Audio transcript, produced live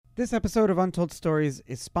This episode of Untold Stories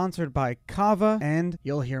is sponsored by Kava, and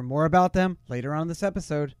you'll hear more about them later on in this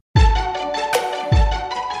episode.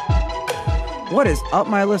 What is up,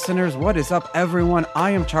 my listeners? What is up, everyone?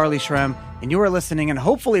 I am Charlie Shrem, and you are listening and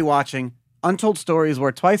hopefully watching Untold Stories,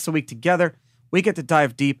 where twice a week together, we get to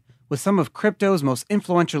dive deep with some of crypto's most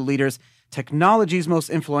influential leaders, technology's most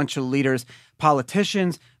influential leaders,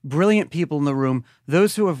 politicians, brilliant people in the room,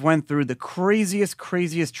 those who have went through the craziest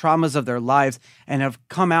traumas of their lives and have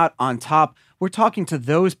come out on top. We're talking to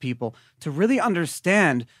those people to really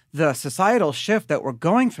understand the societal shift that we're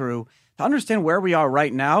going through, to understand where we are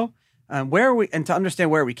right now, and to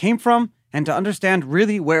understand where we came from, and to understand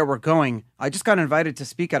really where we're going. I just got invited to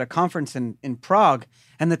speak at a conference in Prague,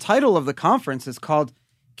 and the title of the conference is called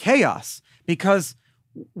Chaos, because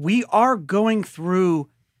we are going through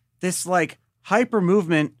this hyper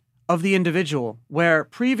movement of the individual, where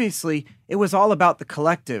previously it was all about the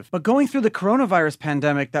collective. But going through the coronavirus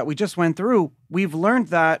pandemic that we just went through, we've learned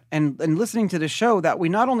that, and listening to the show, that we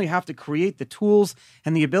not only have to create the tools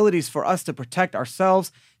and the abilities for us to protect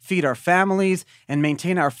ourselves, feed our families, and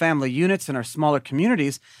maintain our family units in our smaller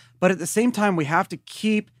communities, but at the same time, we have to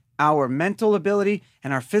keep our mental ability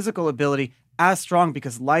and our physical ability as strong,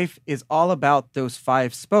 because life is all about those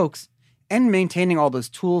five spokes and maintaining all those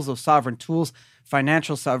tools, those sovereign tools,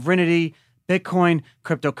 financial sovereignty, Bitcoin,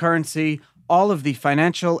 cryptocurrency, all of the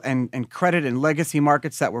financial and credit and legacy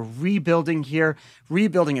markets that we're rebuilding here,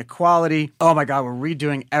 rebuilding equality. Oh my God, we're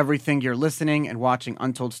redoing everything. You're listening and watching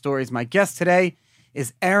Untold Stories. My guest today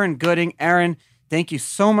is Aaron Gooding. Aaron, thank you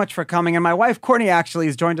so much for coming. And my wife, Courtney, actually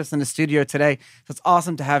has joined us in the studio today. So it's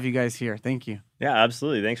awesome to have you guys here. Thank you. Yeah,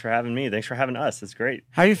 absolutely. Thanks for having me. Thanks for having us. It's great.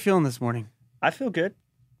 How are you feeling this morning? I feel good.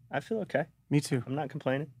 I feel okay. Me too. I'm not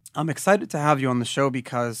complaining. I'm excited to have you on the show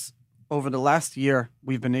because over the last year,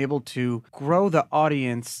 we've been able to grow the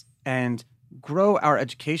audience and grow our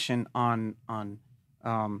education on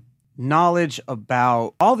knowledge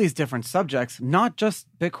about all these different subjects, not just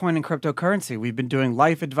Bitcoin and cryptocurrency. We've been doing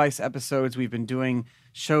life advice episodes. We've been doing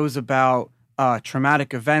shows about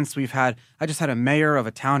traumatic events. I just had a mayor of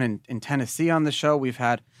a town in Tennessee on the show. We've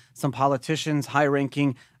had some politicians,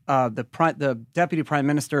 high-ranking. The deputy prime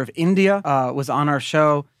minister of India was on our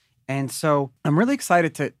show. And so I'm really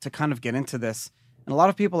excited to kind of get into this. And a lot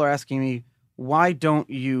of people are asking me, why don't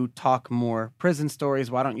you talk more prison stories?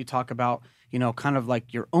 Why don't you talk about, kind of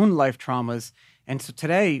like your own life traumas? And so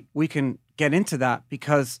today we can get into that,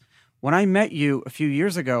 because when I met you a few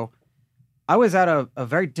years ago, I was at a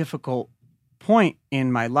very difficult point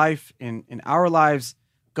in my life, in our lives,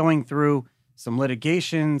 going through some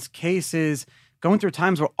litigations, cases, going through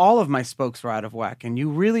times where all of my spokes were out of whack. And you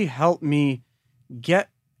really helped me get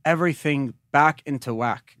everything back into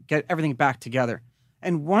whack, get everything back together.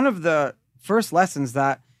 And one of the first lessons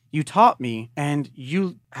that you taught me, and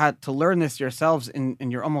you had to learn this yourselves in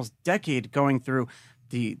your almost decade going through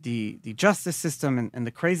the justice system and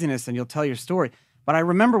the craziness, and you'll tell your story. But I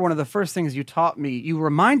remember one of the first things you taught me, you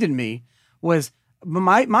reminded me, was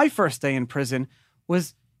my first day in prison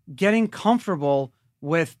was getting comfortable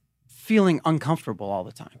with feeling uncomfortable all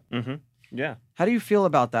the time. Mm-hmm. Yeah. How do you feel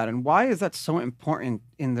about that? And why is that so important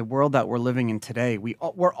in the world that we're living in today?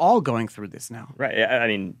 We're all going through this now. Right. I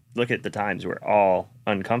mean, look at the times. We're all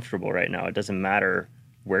uncomfortable right now. It doesn't matter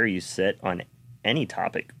where you sit on any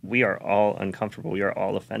topic. We are all uncomfortable. We are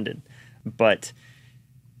all offended. But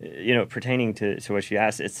pertaining to what you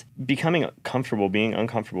asked, it's becoming comfortable. Being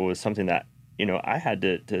uncomfortable is something that, I had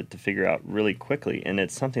to figure out really quickly. And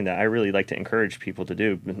it's something that I really like to encourage people to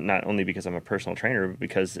do, not only because I'm a personal trainer, but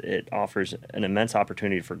because it offers an immense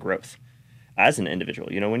opportunity for growth as an individual.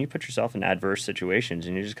 When you put yourself in adverse situations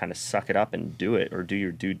and you just kind of suck it up and do it, or do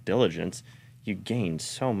your due diligence, you gain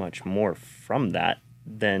so much more from that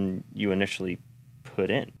than you initially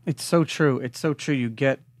put in. It's so true. It's so true. You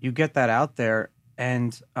get that out there.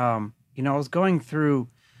 And, I was going through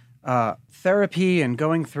therapy and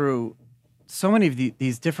going through so many of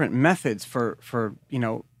these different methods for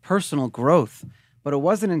personal growth. But it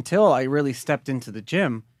wasn't until I really stepped into the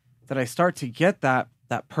gym that I start to get that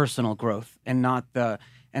personal growth, and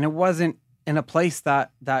it wasn't in a place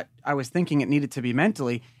that I was thinking it needed to be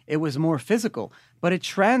mentally. It was more physical, but it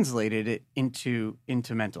translated it into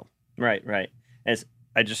mental. Right. As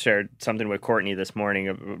I just shared something with Courtney this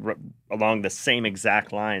morning along the same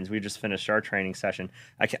exact lines. We just finished our training session.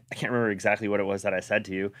 I can't remember exactly what it was that I said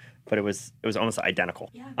to you, but it was almost identical.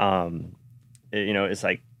 Yeah. It's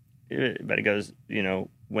like, but it goes,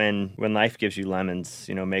 when life gives you lemons,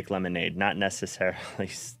 make lemonade. Not necessarily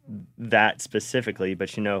that specifically,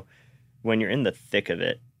 but when you're in the thick of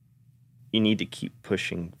it, you need to keep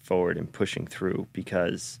pushing forward and pushing through,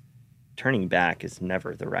 because turning back is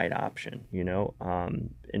never the right option,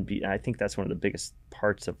 I think that's one of the biggest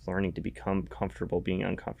parts of learning to become comfortable being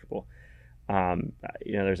uncomfortable.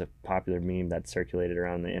 There's a popular meme that circulated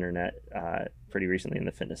around the internet pretty recently in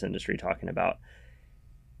the fitness industry talking about,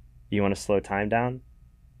 you want to slow time down,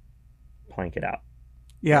 plank it out.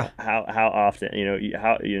 Yeah. How often,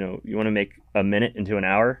 you want to make a minute into an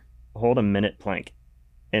hour, hold a minute plank,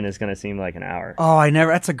 and it's going to seem like an hour. Oh,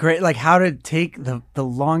 that's a great, like, how to take the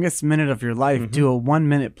longest minute of your life, do a 1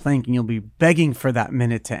 minute plank, and you'll be begging for that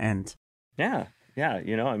minute to end. Yeah.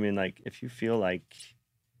 Like, if you feel like,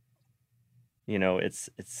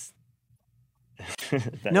 it's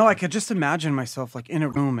No, I could just imagine myself like in a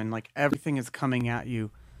room and like everything is coming at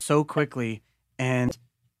you so quickly, and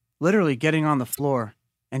literally getting on the floor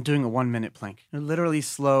and doing a 1 minute plank. Literally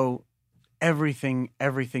slow everything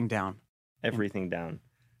down. Everything down.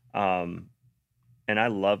 And I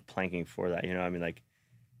love planking for that. Like,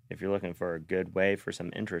 if you're looking for a good way for some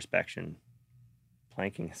introspection,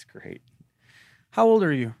 planking is great. How old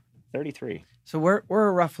are you? 33. So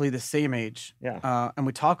we're roughly the same age. Yeah. And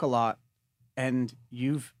we talk a lot, and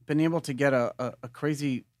you've been able to get a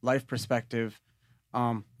crazy life perspective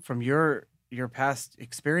from your past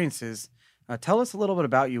experiences. Tell us a little bit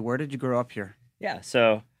about you. Where did you grow up here? Yeah.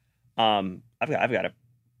 So I've got a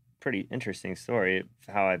pretty interesting story of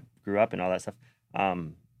how I grew up and all that stuff.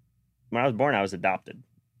 When I was born, I was adopted.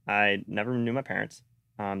 I never knew my parents.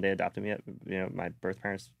 They adopted me. My birth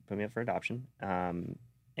parents put me up for adoption.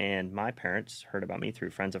 And my parents heard about me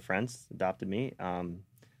through friends of friends, adopted me. I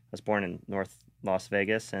was born in North Las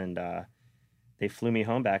Vegas, and they flew me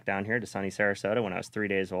home back down here to sunny Sarasota when I was 3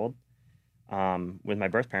 days old with my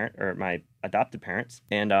birth parent, or my adopted parents.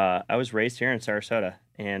 And I was raised here in Sarasota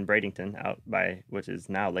and Bradenton, which is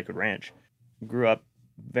now Lakewood Ranch. Grew up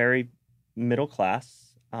very middle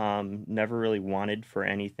class, never really wanted for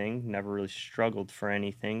anything, never really struggled for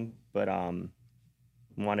anything, but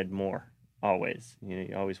wanted more. Always.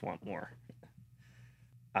 You always want more.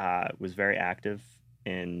 Was very active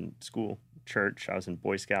in school, church. I was in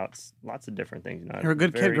Boy Scouts, lots of different things. You're a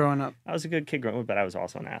good kid growing up. I was a good kid growing up, but I was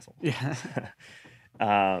also an asshole. Yeah.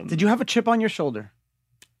 Did you have a chip on your shoulder?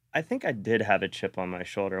 I think I did have a chip on my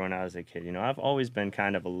shoulder when I was a kid. I've always been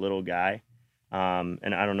kind of a little guy.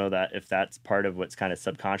 And I don't know if that's part of what's kind of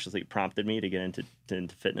subconsciously prompted me to get into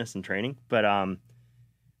fitness and training. But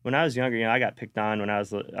when I was younger, I got picked on when I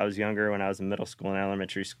was younger, when I was in middle school and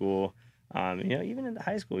elementary school, even into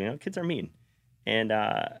high school, kids are mean. And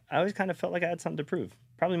I always kind of felt like I had something to prove,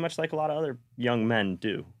 probably much like a lot of other young men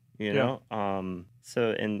do, know? I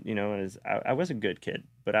was a good kid,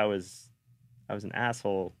 but I was an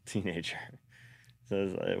asshole teenager.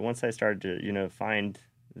 So once I started to, find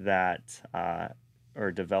that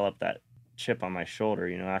or develop that chip on my shoulder,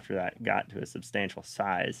 after that got to a substantial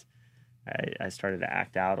size, I started to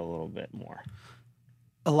act out a little bit more.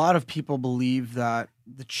 A lot of people believe that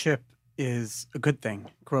the chip is a good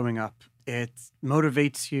thing growing up. It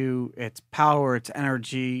motivates you, it's power, it's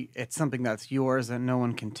energy, it's something that's yours that no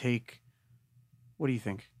one can take. What do you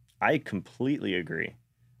think? I completely agree.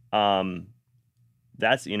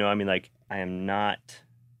 That's, I am not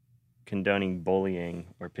condoning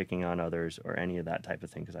bullying or picking on others or any of that type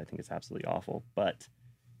of thing, because I think it's absolutely awful, but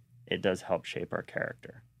it does help shape our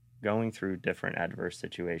character. Going through different adverse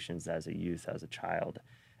situations as a youth, as a child,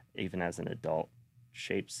 even as an adult,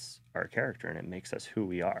 shapes our character, and it makes us who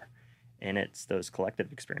we are. And it's those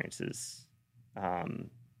collective experiences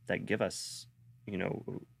that give us,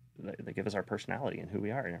 that give us our personality and who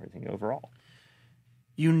we are and everything overall.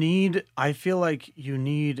 I feel like you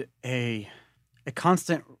need a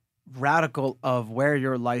constant radical of where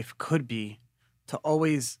your life could be to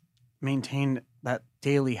always maintain that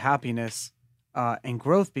daily happiness and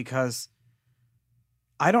growth, because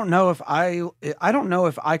I don't know if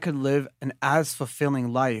I could live an as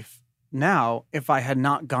fulfilling life now if I had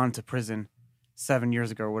not gone to prison 7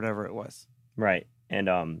 years ago or whatever it was. Right. And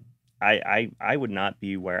I would not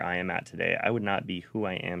be where I am at today. I would not be who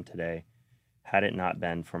I am today had it not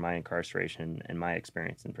been for my incarceration and my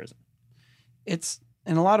experience in prison.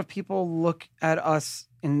 And a lot of people look at us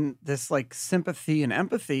in this like sympathy and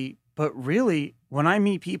empathy, but really when I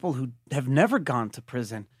meet people who have never gone to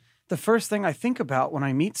prison, the first thing I think about when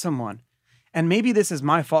I meet someone, and maybe this is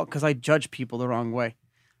my fault because I judge people the wrong way,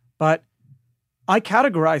 but I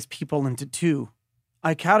categorize people into two.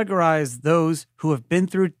 I categorize those who have been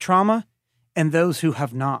through trauma and those who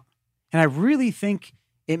have not. And I really think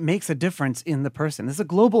it makes a difference in the person. This is a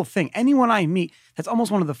global thing. Anyone I meet, that's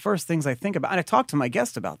almost one of the first things I think about. And I talk to my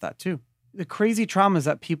guests about that too. The crazy traumas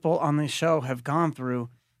that people on this show have gone through,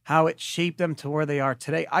 how it shaped them to where they are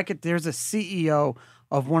today. There's a CEO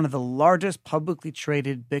of one of the largest publicly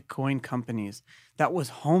traded Bitcoin companies that was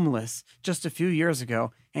homeless just a few years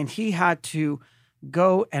ago. And he had to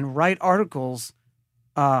go and write articles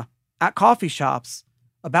at coffee shops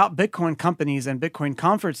about Bitcoin companies and Bitcoin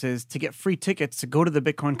conferences to get free tickets to go to the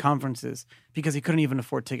Bitcoin conferences because he couldn't even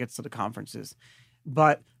afford tickets to the conferences.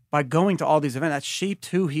 But by going to all these events, that shaped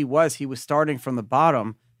who he was. He was starting from the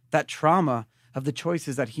bottom. That trauma of the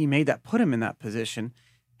choices that he made that put him in that position,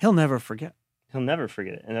 he'll never forget. He'll never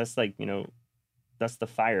forget it. And that's like, that's the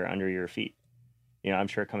fire under your feet. I'm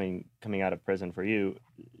sure coming out of prison for you,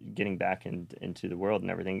 getting back into the world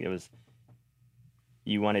and everything, it was,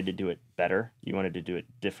 you wanted to do it better. You wanted to do it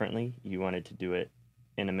differently. You wanted to do it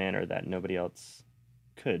in a manner that nobody else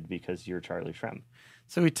could because you're Charlie Shrem.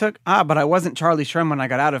 So but I wasn't Charlie Shrem when I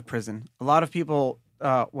got out of prison. A lot of people,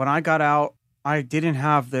 when I got out, I didn't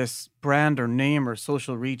have this brand or name or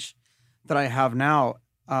social reach that I have now.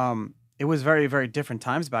 It was very, very different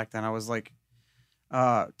times back then. I was like,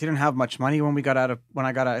 didn't have much money when I got out.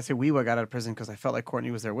 I say we got out of prison because I felt like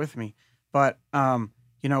Courtney was there with me. But,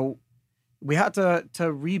 we had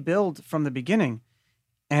to rebuild from the beginning.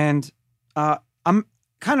 And I'm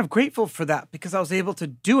kind of grateful for that because I was able to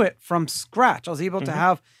do it from scratch. I was able to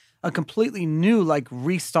have a completely new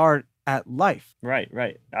restart at life.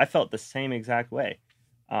 Right. I felt the same exact way.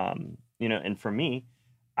 And for me,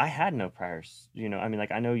 I had no prior,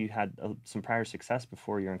 I know you had some prior success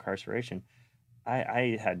before your incarceration.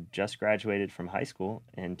 I had just graduated from high school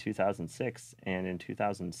in 2006, and in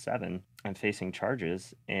 2007, I'm facing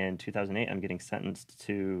charges. In 2008, I'm getting sentenced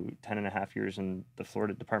to 10 and a half years in the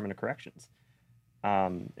Florida Department of Corrections.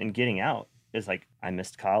 And getting out is like, I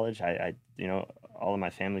missed college. I all of my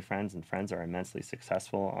family friends are immensely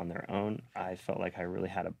successful on their own. I felt like I really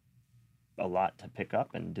had a lot to pick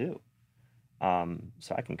up and do.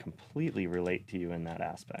 So I can completely relate to you in that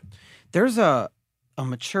aspect. There's a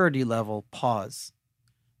maturity level pause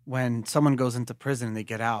when someone goes into prison and they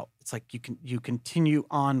get out. It's like you continue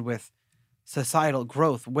on with societal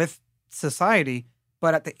growth with society,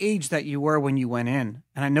 but at the age that you were when you went in.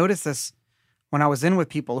 And I noticed this when I was in with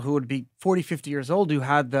people who would be 40, 50 years old, who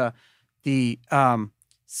had the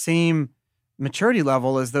same maturity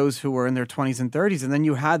level as those who were in their 20s and 30s. And then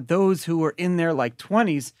you had those who were in their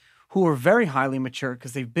 20s who were very highly mature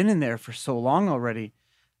because they've been in there for so long already.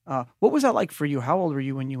 What was that like for you? How old were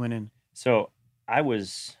you when you went in? So I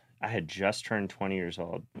had just turned 20 years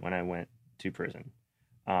old when I went to prison.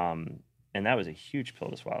 And that was a huge pill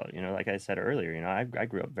to swallow. Like I said earlier, I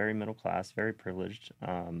grew up very middle class, very privileged.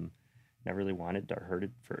 Never really wanted or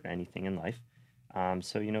hurted for anything in life.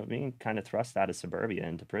 So being kind of thrust out of suburbia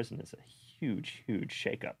into prison is a huge, huge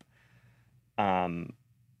shakeup.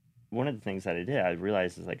 One of the things that I did, I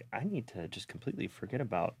realized is I need to just completely forget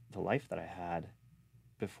about the life that I had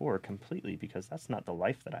before completely, because that's not the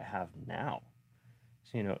life that I have now.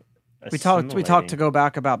 So, we talked to go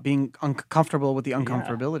back about being uncomfortable with the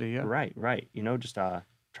uncomfortability. Yeah. Right. Just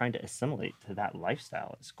trying to assimilate to that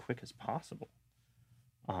lifestyle as quick as possible.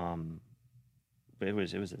 But it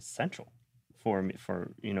was essential for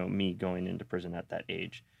me going into prison at that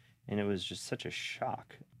age, and it was just such a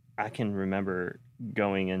shock. I can remember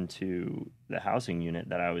going into the housing unit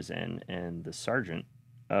that I was in, and the sergeant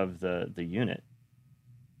of the unit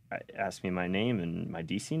asked me my name and my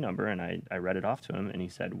DC number, and I read it off to him, and he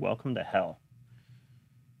said, "Welcome to hell."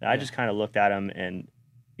 And I just kind of looked at him, and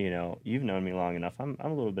you've known me long enough. I'm a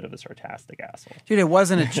little bit of a sarcastic asshole. Dude, it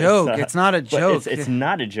wasn't a joke. It's not a joke. It's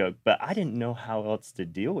not a joke, but I didn't know how else to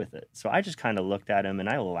deal with it. So I just kind of looked at him and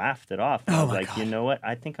I laughed it off. And I was like, God. You know what?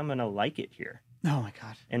 I think I'm going to like it here. Oh my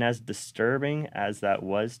God. And as disturbing as that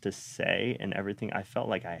was to say and everything, I felt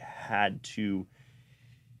like I had to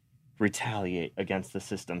retaliate against the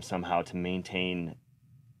system somehow to maintain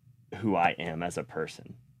who I am as a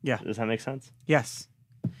person. Yeah. Does that make sense? Yes.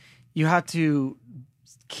 You had to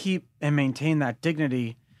keep and maintain that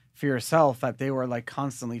dignity for yourself that they were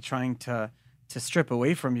constantly trying to strip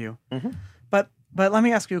away from you. Mm-hmm. But let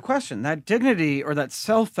me ask you a question. That dignity or that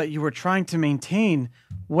self that you were trying to maintain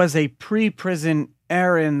was a pre-prison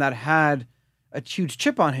Aaron that had a huge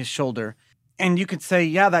chip on his shoulder. And you could say,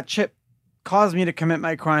 yeah, that chip caused me to commit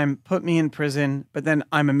my crime, put me in prison, but then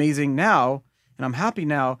I'm amazing now and I'm happy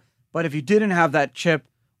now. But if you didn't have that chip,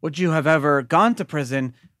 would you have ever gone to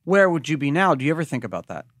prison? Where would you be now? Do you ever think about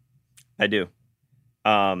that? I do.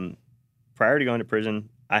 Prior to going to prison,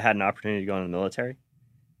 I had an opportunity to go in the military.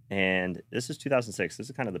 And this is 2006. This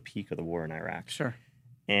is kind of the peak of the war in Iraq. Sure.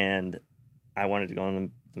 And I wanted to go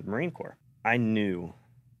in the Marine Corps. I knew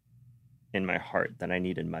in my heart that I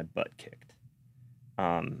needed my butt kicked.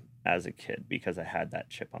 as a kid because I had that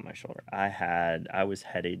chip on my shoulder. I was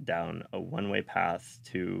headed down a one-way path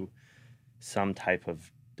to some type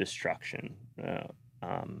of destruction.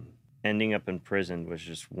 Ending up in prison was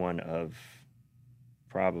just one of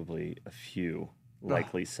probably a few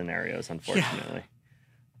likely scenarios, unfortunately.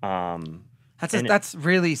 That's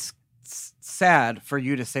really sad for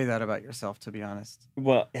you to say that about yourself, to be honest.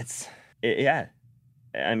 Well, yeah.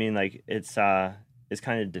 I mean, like it's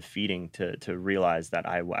kind of defeating to realize that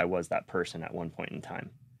I was that person at one point in time.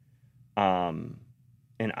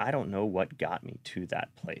 And I don't know what got me to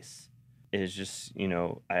that place. It's just,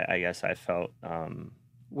 I guess I felt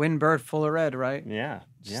wind bird full of red, right? Yeah,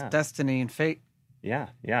 just destiny and fate. Yeah.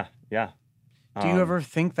 Do you ever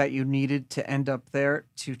think that you needed to end up there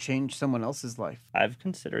to change someone else's life? I've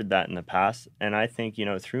considered that in the past, and I think,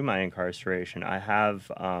 through my incarceration, I have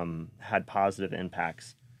had positive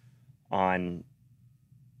impacts on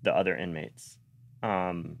the other inmates,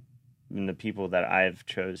 and the people that I've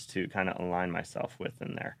chose to kind of align myself with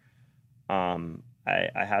in there.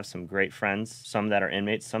 I have some great friends, some that are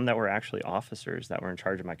inmates, some that were actually officers that were in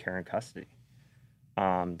charge of my care and custody,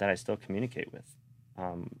 that I still communicate with.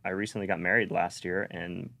 I recently got married last year,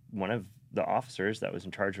 and one of the officers that was in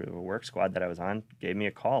charge of a work squad that I was on gave me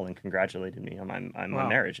a call and congratulated me on my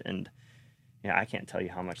marriage. And I can't tell you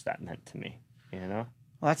how much that meant to me, Well,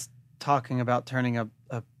 that's talking about turning a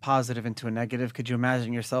positive into a negative. Could you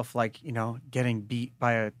imagine yourself getting beat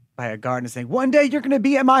by a guard and saying, "One day you're going to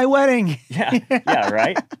be at my wedding"? Yeah,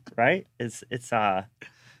 right. It's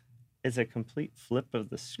a complete flip of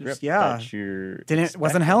the script. That you're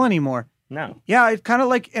wasn't hell anymore. No. Yeah, it's kind of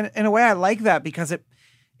like in a way I like that because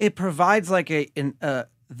it provides like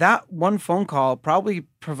that one phone call probably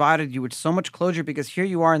provided you with so much closure because here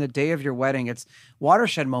you are in the day of your wedding. It's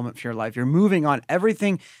watershed moment for your life. You're moving on.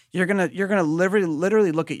 Everything you're gonna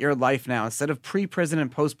literally look at your life now instead of pre-prison and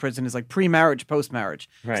post-prison is like pre-marriage, post-marriage.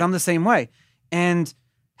 Right. So I'm the same way. And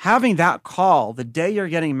having that call the day you're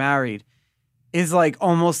getting married is like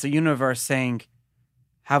almost the universe saying,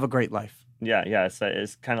 "Have a great life." Yeah.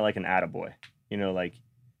 It's kind of like an attaboy. Like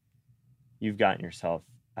you've gotten yourself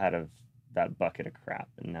out of that bucket of crap,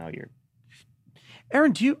 and now you're.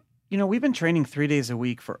 Aaron, we've been training 3 days a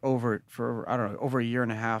week for over a year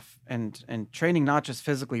and a half, and training not just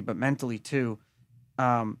physically but mentally too.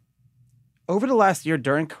 Over the last year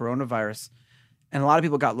during coronavirus, and a lot of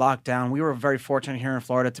people got locked down. We were very fortunate here in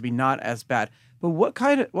Florida to be not as bad. But what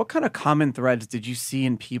kind of common threads did you see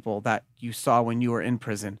in people that you saw when you were in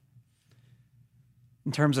prison?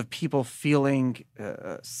 In terms of people feeling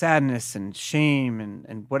sadness and shame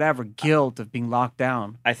and whatever guilt of being locked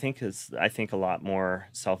down. I think a lot more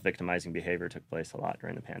self-victimizing behavior took place a lot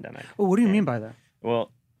during the pandemic. Well, what do you mean by that?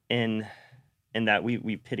 Well, in that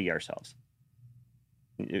we pity ourselves.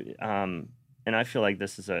 And I feel like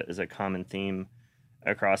this is a common theme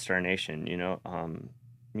across our nation,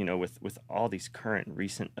 with all these current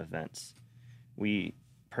recent events. We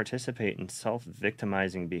participate in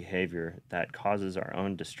self-victimizing behavior that causes our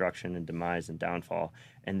own destruction and demise and downfall,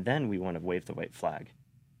 and then we want to wave the white flag.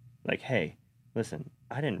 Like, hey, listen,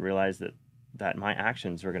 I didn't realize that my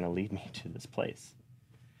actions were going to lead me to this place.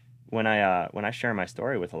 When I share my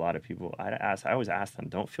story with a lot of people, I always ask them,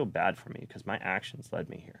 don't feel bad for me because my actions led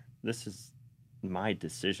me here. This is my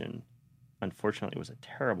decision. Unfortunately, it was a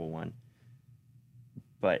terrible one,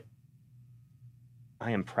 but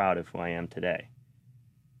I am proud of who I am today.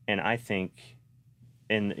 And I think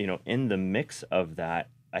in the mix of that,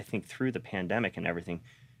 I think through the pandemic and everything,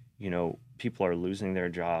 people are losing their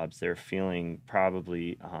jobs. They're feeling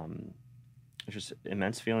probably just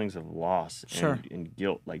immense feelings of loss and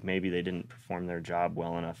guilt. Like maybe they didn't perform their job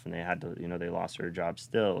well enough and they had to, they lost their job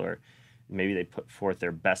still, or maybe they put forth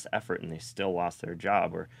their best effort and they still lost their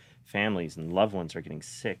job, or families and loved ones are getting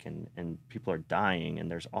sick and people are dying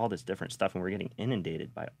and there's all this different stuff and we're getting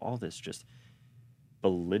inundated by all this just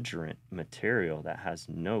belligerent material that has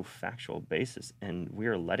no factual basis, and we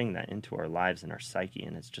are letting that into our lives and our psyche,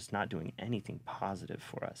 and it's just not doing anything positive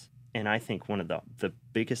for us. And I think one of the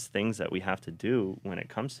biggest things that we have to do when it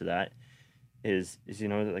comes to that is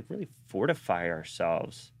like really fortify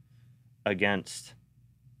ourselves against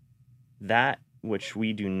that which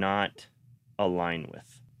we do not align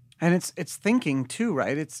with. And it's thinking too,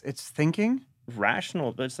 right? It's thinking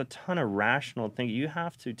rational. There's a ton of rational thinking. You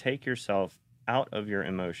have to take yourself out of your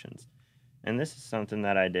emotions. And this is something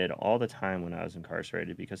that I did all the time when I was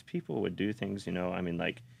incarcerated, because people would do things,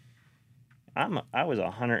 like I was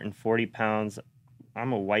 140 pounds.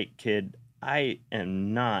 I'm a white kid. I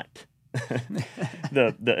am not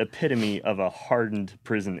the epitome of a hardened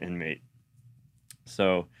prison inmate.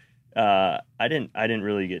 So I didn't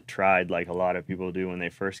really get tried like a lot of people do when they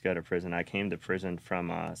first go to prison. I came to prison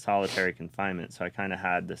from solitary confinement, so I kind of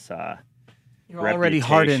had this You're already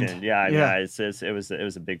hardened. reputation. Yeah, I mean, Yeah. it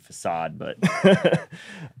was a big facade, but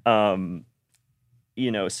um,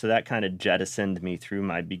 so that kind of jettisoned me through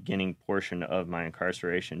my beginning portion of my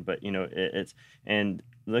incarceration. But it's and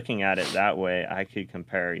looking at it that way, I could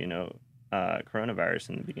compare coronavirus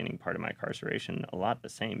in the beginning part of my incarceration a lot the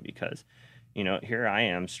same because here I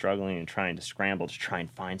am struggling and trying to scramble to try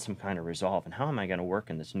and find some kind of resolve. And how am I going to work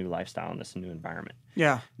in this new lifestyle, in this new environment?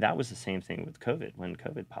 Yeah. That was the same thing with COVID when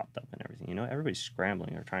COVID popped up and everything. Everybody's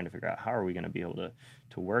scrambling or trying to figure out how are we going to be able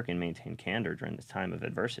to work and maintain candor during this time of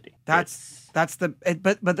adversity. But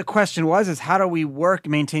the question is how do we work,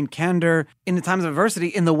 maintain candor in the times of adversity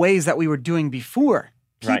in the ways that we were doing before?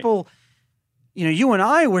 People, you and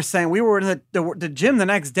I were saying we were in the gym the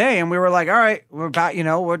next day and we were like, all right, we're back,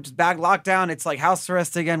 we're just back lockdown. It's like house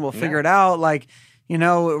arrest again. We'll figure it out. Like,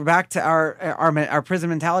 we're back to our prison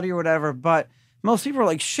mentality or whatever. But most people are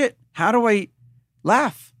like, shit, how do I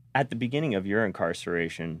laugh? At the beginning of your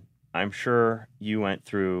incarceration, I'm sure you went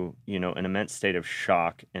through, an immense state of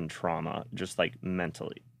shock and trauma, just like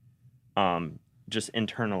mentally, just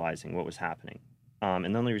internalizing what was happening.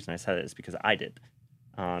 And the only reason I said it is because I did.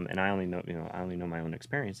 And I only know my own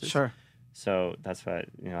experiences. Sure. So that's why,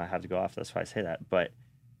 I have to go off. That's why I say that. But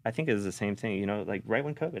I think it was the same thing, like right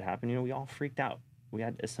when COVID happened, we all freaked out. We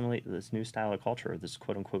had to assimilate this new style of culture, this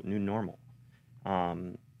quote unquote new normal.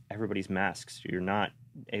 Everybody's masks. You're not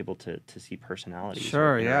able to see personalities.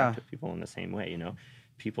 Sure. Or Yeah. interact with people in the same way.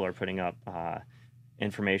 People are putting up,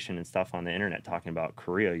 information and stuff on the internet talking about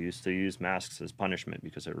Korea used to use masks as punishment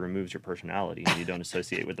because it removes your personality and you don't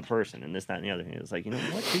associate with the person and this, that, and the other thing. It's like,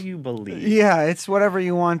 what do you believe? Yeah, it's whatever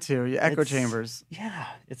you want to. Echo chambers. Yeah,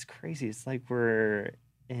 it's crazy. It's like we're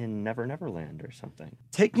in Never Never Land or something.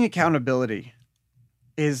 Taking accountability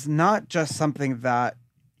is not just something that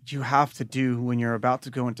you have to do when you're about to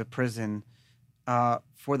go into prison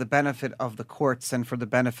for the benefit of the courts and for the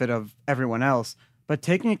benefit of everyone else, but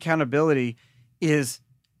taking accountability is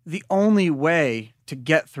the only way to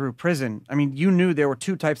get through prison. I mean, you knew there were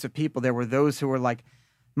two types of people. There were those who were like,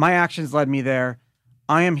 my actions led me there.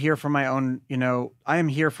 I am here for my own, I am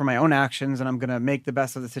here for my own actions and I'm going to make the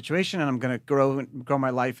best of the situation and I'm going to grow my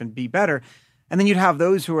life and be better. And then you'd have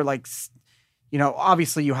those who were like,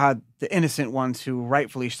 obviously you had the innocent ones who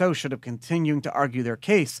rightfully so should have continued to argue their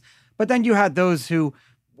case. But then you had those who,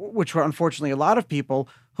 which were unfortunately a lot of people,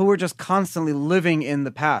 who were just constantly living in the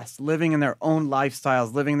past, living in their own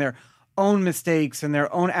lifestyles, living their own mistakes and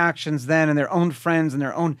their own actions then and their own friends and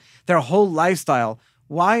their whole lifestyle.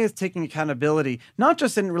 Why is taking accountability, not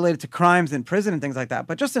just related to crimes in prison and things like that,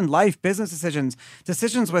 but just in life, business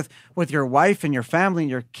decisions with your wife and your family and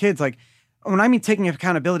your kids? Like when I mean taking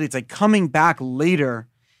accountability, it's like coming back later,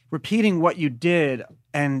 repeating what you did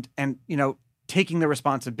and taking the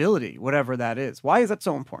responsibility, whatever that is. Why is that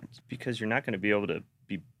so important? Because you're not going to be able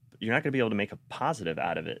to make a positive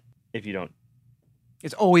out of it if you don't.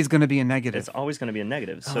 It's always going to be a negative. It's always going to be a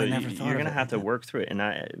negative. So you're going to have to work through it. And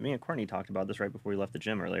me and Courtney talked about this right before we left the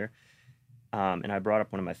gym earlier. And I brought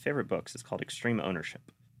up one of my favorite books. It's called Extreme Ownership.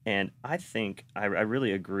 And I think I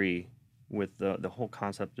really agree with the whole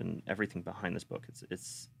concept and everything behind this book.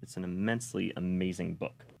 It's an immensely amazing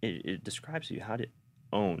book. It describes you how to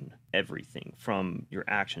own everything from your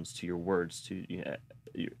actions to your words to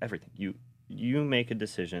everything. You make a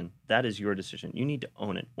decision. That is your decision. You need to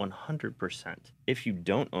own it 100%. If you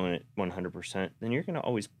don't own it 100%, then you're going to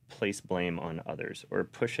always place blame on others or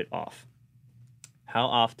push it off. How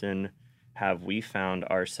often have we found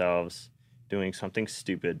ourselves doing something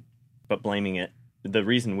stupid, but blaming it? The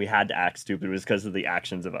reason we had to act stupid was because of the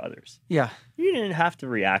actions of others. Yeah. You didn't have to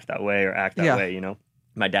react that way or act that way,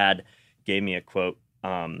 My dad gave me a quote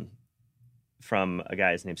from a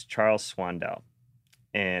guy, his name's Charles Swandell.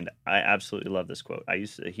 And I absolutely love this quote.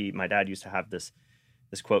 My dad used to have this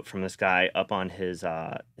quote from this guy up on his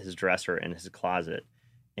dresser in his closet.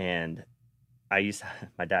 And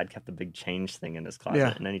my dad kept a big change thing in his closet.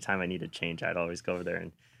 Yeah. And anytime I needed change, I'd always go over there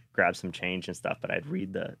and grab some change and stuff. But I'd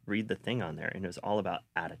read the thing on there, and it was all about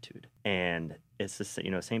attitude. And it's the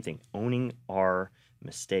same thing, owning our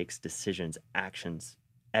mistakes, decisions, actions,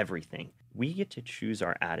 everything. We get to choose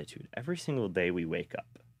our attitude every single day we wake up.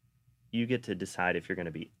 You get to decide if you're going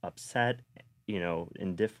to be upset,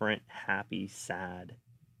 indifferent, happy, sad,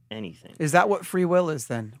 anything. Is that what free will is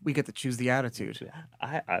then? We get to choose the attitude.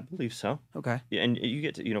 I believe so. Okay. And you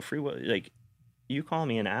get to, free will, like you call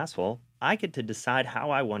me an asshole, I get to decide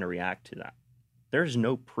how I want to react to that. There's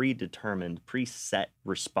no predetermined, preset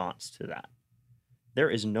response to that. There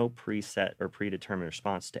is no preset or predetermined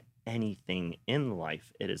response to anything in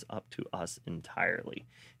life. It is up to us entirely.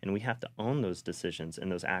 And we have to own those decisions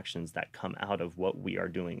and those actions that come out of what we are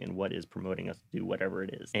doing and what is promoting us to do whatever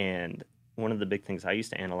it is. And one of the big things I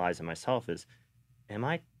used to analyze in myself is, am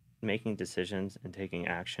I making decisions and taking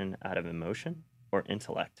action out of emotion or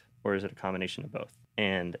intellect? Or is it a combination of both?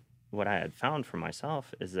 And what I had found for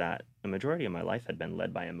myself is that a majority of my life had been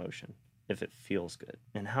led by emotion, if it feels good.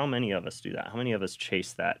 And how many of us do that? How many of us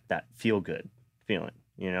chase that feel good feeling,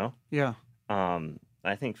 you know? Yeah.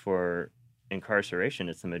 I think for incarceration,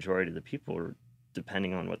 it's the majority of the people,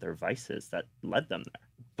 depending on what their vice is, that led them there.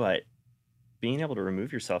 But being able to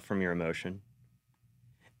remove yourself from your emotion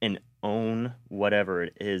and own whatever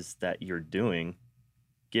it is that you're doing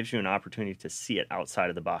gives you an opportunity to see it outside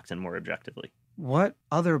of the box and more objectively. What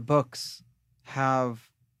other books have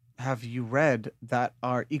you read that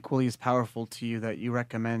are equally as powerful to you that you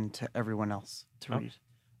recommend to everyone else to read?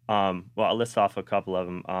 Well, I'll list off a couple of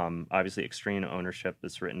them. Obviously, Extreme Ownership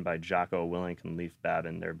is written by Jocko Willink and Leif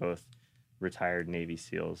Babin. They're both retired Navy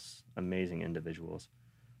SEALs, amazing individuals.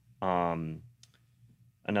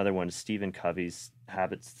 Another one is Stephen Covey's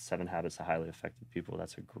Habits, 7 Habits of Highly Effective People.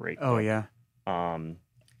 That's a great book. Oh, yeah.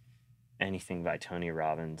 Anything by Tony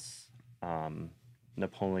Robbins,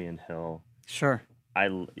 Napoleon Hill. Sure.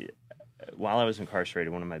 While I was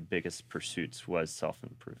incarcerated, one of my biggest pursuits was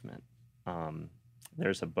self-improvement.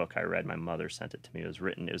 There's a book I read. My mother sent it to me.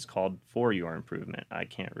 It was called For Your Improvement. I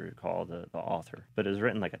can't recall the author, but it was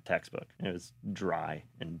written like a textbook. It was dry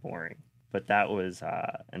and boring. But that was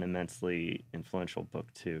an immensely influential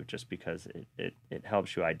book too, just because it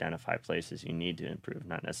helps you identify places you need to improve,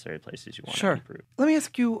 not necessarily places you want to improve. Let me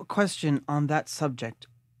ask you a question on that subject.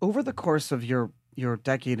 Over the course of your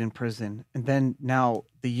decade in prison, and then now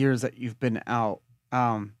the years that you've been out,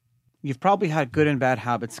 you've probably had good and bad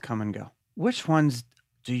habits come and go. Which ones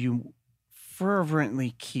do you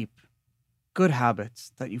fervently keep? Good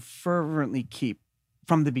habits that you fervently keep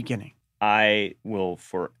from the beginning? I will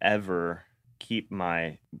forever keep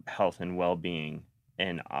my health and well-being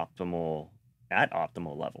at optimal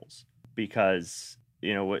levels because,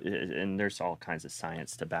 and there's all kinds of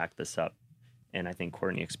science to back this up. And I think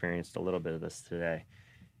Courtney experienced a little bit of this today.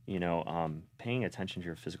 Paying attention to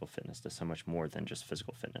your physical fitness does so much more than just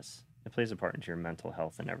physical fitness. It plays a part into your mental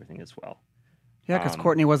health and everything as well. Yeah, because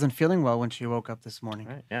Courtney wasn't feeling well when she woke up this morning.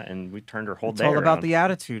 Right. Yeah, and we turned her whole day around. It's all about the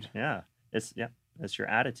attitude. Yeah. It's your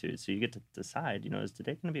attitude. So you get to decide, is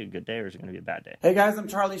today going to be a good day or is it going to be a bad day? Hey guys, I'm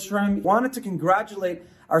Charlie Shrem. Wanted to congratulate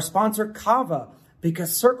our sponsor Kava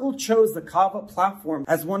because Circle chose the Kava platform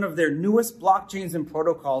as one of their newest blockchains and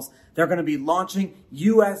protocols they're going to be launching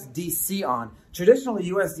USDC on.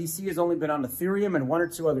 Traditionally, USDC has only been on Ethereum and one or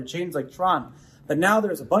two other chains like Tron, but now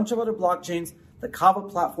there's a bunch of other blockchains. The Kava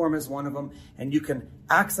platform is one of them, and you can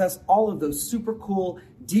access all of those super cool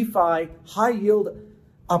DeFi high yield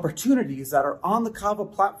opportunities that are on the Kava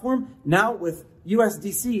platform now with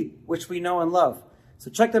USDC, which we know and love. So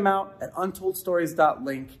check them out at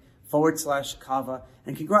untoldstories.link/Kava.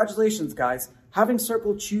 And congratulations, guys. Having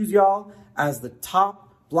Circle choose y'all as the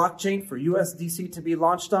top blockchain for USDC to be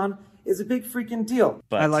launched on is a big freaking deal.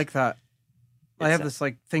 But I like that. I have this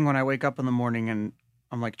thing when I wake up in the morning and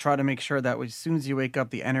I'm try to make sure that as soon as you wake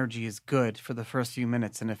up, the energy is good for the first few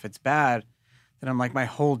minutes. And if it's bad, then I'm my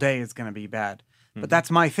whole day is going to be bad. But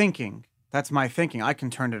that's my thinking. I can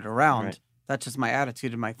turn it around. Right. That's just my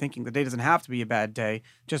attitude and my thinking. The day doesn't have to be a bad day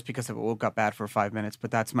just because it woke up bad for 5 minutes.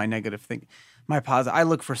 But that's my negative thing. My positive. I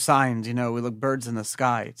look for signs. We look birds in the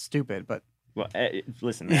sky. It's stupid, but well,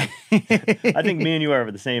 listen, man. I think me and you are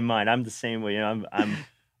of the same mind. I'm the same way. I'm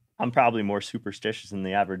probably more superstitious than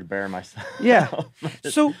the average bear myself. Yeah.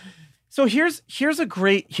 So here's a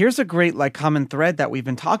great common thread that we've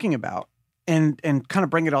been talking about. And kind of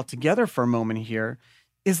bring it all together for a moment here,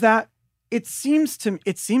 is that it seems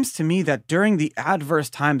to me that during the adverse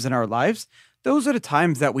times in our lives, those are the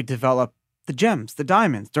times that we develop the gems, the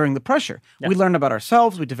diamonds, during the pressure. Yeah. We learn about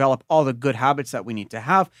ourselves. We develop all the good habits that we need to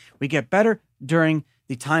have. We get better during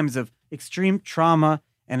the times of extreme trauma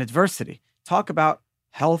and adversity. Talk about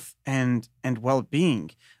health and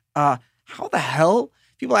well-being. How the hell,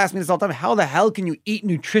 people ask me this all the time, how the hell can you eat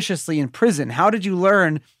nutritiously in prison? How did you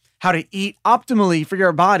learn how to eat optimally for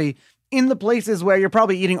your body in the places where you're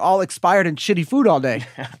probably eating all expired and shitty food all day?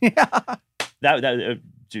 Yeah.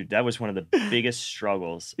 Dude, that was one of the biggest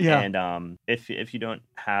struggles. Yeah. And if you don't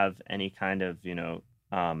have any kind of,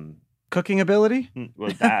 cooking ability?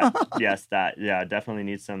 Well, definitely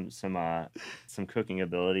need some cooking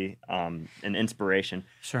ability and inspiration.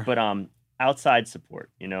 Sure. But outside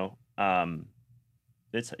support,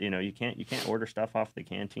 it's you can't order stuff off the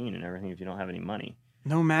canteen and everything if you don't have any money.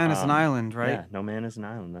 No man is an island, right? Yeah, no man is an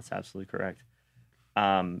island. That's absolutely correct.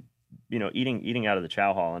 Eating out of the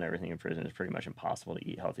chow hall and everything in prison is pretty much impossible to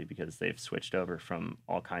eat healthy because they've switched over from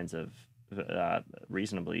all kinds of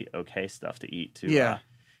reasonably okay stuff to eat to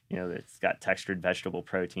it's got textured vegetable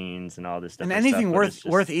proteins and all this stuff. And anything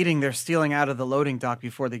worth eating, they're stealing out of the loading dock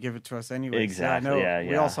before they give it to us anyway. Exactly. Yeah,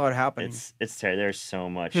 we all saw it happening. It's terrible. There's so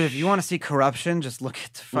much. Dude, if you want to see corruption, just look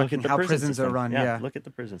at how prisons are run. Yeah, look at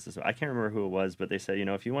the prison system. I can't remember who it was, but they said,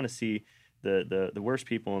 if you want to see the worst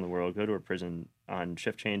people in the world, go to a prison on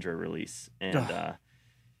shift change or release, and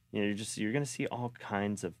you're going to see all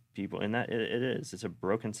kinds of people, and that it's a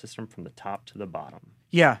broken system from the top to the bottom.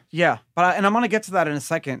 Yeah. But I'm going to get to that in a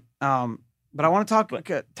second. But I want to talk.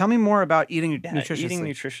 Tell me more about eating nutritiously. Eating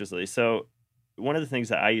nutritiously. So one of the things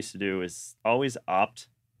that I used to do is always opt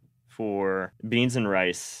for beans and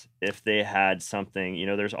rice if they had something.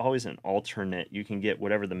 There's always an alternate. You can get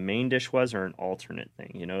whatever the main dish was or an alternate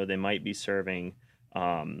thing. They might be serving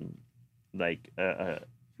like a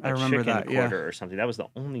chicken quarter or something. That was the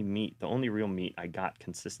only real meat I got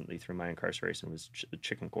consistently through my incarceration was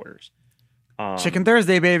chicken quarters. Chicken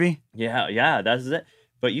Thursday, baby. Yeah, that's it.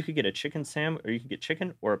 But you could get a chicken sandwich, or you could get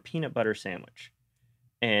chicken or a peanut butter sandwich.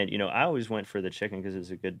 And I always went for the chicken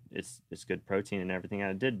because it's good protein and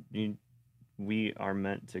everything. We are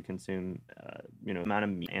meant to consume amount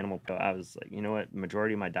of animal. I was like,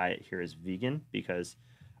 majority of my diet here is vegan because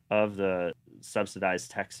of the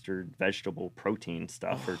subsidized textured vegetable protein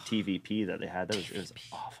stuff or TVP that they had. It was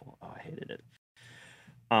awful. Oh, I hated it.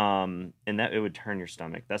 And that it would turn your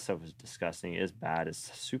stomach. That stuff was disgusting. It's bad.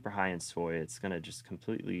 It's super high in soy. It's gonna just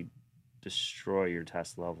completely destroy your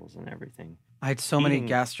test levels and everything. I had so many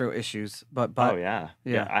gastro issues, but oh yeah.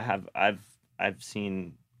 I've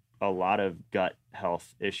seen a lot of gut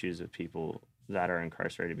health issues with people that are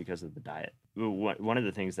incarcerated because of the diet. One of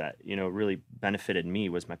the things that really benefited me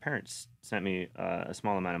was my parents sent me a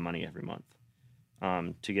small amount of money every month.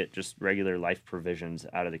 To get just regular life provisions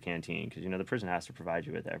out of the canteen. Because, the prison has to provide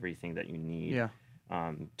you with everything that you need. Yeah.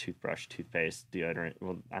 Toothbrush, toothpaste, deodorant.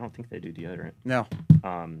 Well, I don't think they do deodorant. No.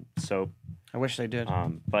 Soap. I wish they did.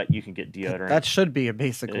 But you can get deodorant. That should be a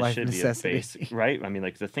basic life necessity. Right? I mean,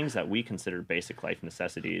 like the things that we consider basic life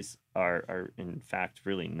necessities are in fact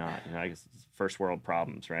really not. I guess it's first world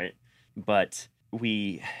problems, right? But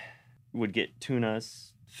we would get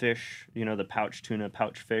tunas, fish, the pouch tuna,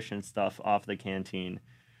 pouch fish and stuff off the canteen.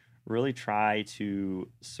 Really try to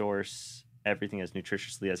source everything as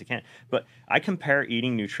nutritiously as you can. But I compare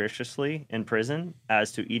eating nutritiously in prison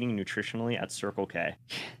as to eating nutritionally at Circle K.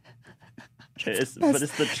 But it's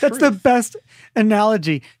the truth. That's the best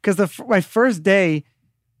analogy because my first day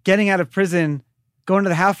getting out of prison, going to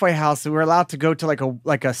the halfway house, we were allowed to go to like a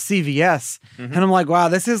CVS, and I'm like, wow,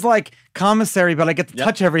 this is like commissary, but I get to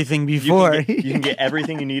touch everything before. You can get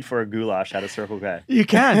everything you need for a goulash at a Circle K. You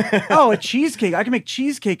can. Oh, a cheesecake! I can make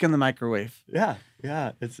cheesecake in the microwave. Yeah.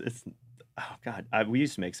 It's oh god, we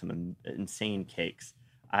used to make some insane cakes.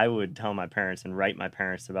 I would tell my parents and write my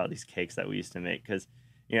parents about these cakes that we used to make because.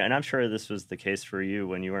 And I'm sure this was the case for you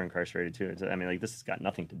when you were incarcerated too. I mean, like this has got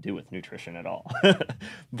nothing to do with nutrition at all.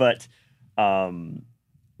 But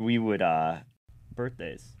we would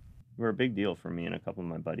birthdays were a big deal for me and a couple of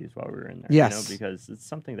my buddies while we were in there. Yes. Because it's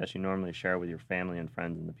something that you normally share with your family and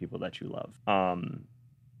friends and the people that you love.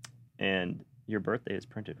 And your birthday is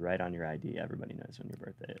printed right on your ID. Everybody knows when your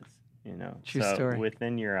birthday is. True story.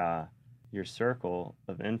 Within your circle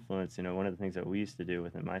of influence, one of the things that we used to do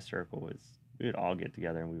within my circle was we would all get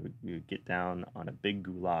together and we would get down on a big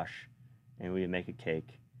goulash and we would make a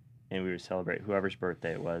cake and we would celebrate whoever's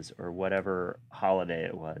birthday it was or whatever holiday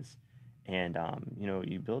it was. And,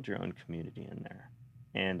 you build your own community in there.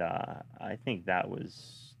 And I think that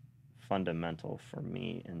was fundamental for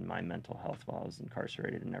me in my mental health while I was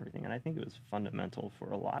incarcerated and everything. And I think it was fundamental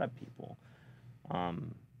for a lot of people.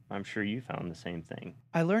 I'm sure you found the same thing.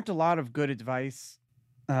 I learned a lot of good advice.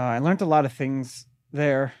 I learned a lot of things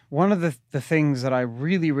there. One of the things that I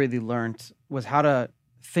really, really learned was how to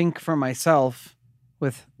think for myself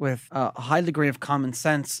with a high degree of common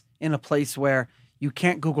sense in a place where you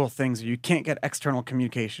can't Google things or you can't get external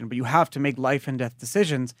communication, but you have to make life and death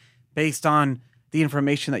decisions based on the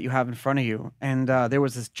information that you have in front of you. And there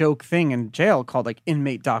was this joke thing in jail called like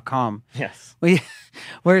inmate.com. Yes.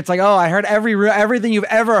 Where it's like, oh, I heard everything you've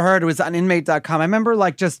ever heard was on inmate.com. I remember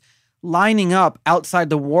like just lining up outside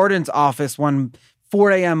the warden's office one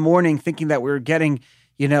 4 a.m. morning thinking that we were getting,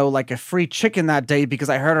 like a free chicken that day because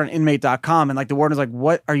I heard on inmate.com. And like the warden's like,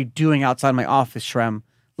 what are you doing outside my office, Shrem?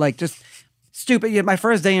 Like just stupid. My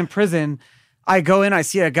first day in prison, I go in, I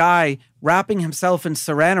see a guy wrapping himself in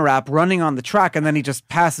saran wrap, running on the track, and then he just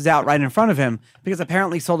passes out right in front of him because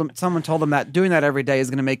apparently someone told him that doing that every day is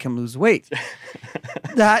going to make him lose weight.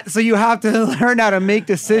 So you have to learn how to make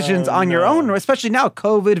decisions on your own, especially now,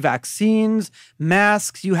 COVID, vaccines,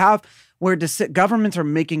 masks. You have where governments are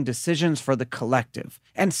making decisions for the collective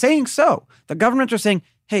and saying so. The governments are saying,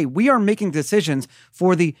 hey, we are making decisions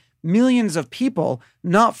for the millions of people,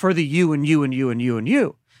 not for the you and you and you and you and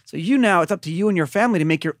you. So now it's up to you and your family to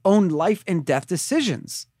make your own life and death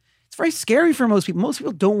decisions. It's very scary for most people. Most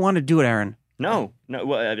people don't want to do it, Aaron. No.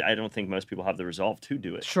 Well, I don't think most people have the resolve to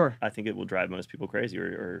do it. Sure. I think it will drive most people crazy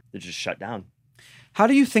or they just shut down. How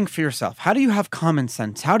do you think for yourself? How do you have common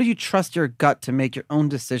sense? How do you trust your gut to make your own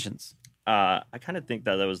decisions? I kind of think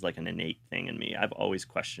that was like an innate thing in me. I've always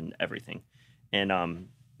questioned everything. And,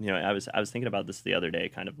 I was thinking about this the other day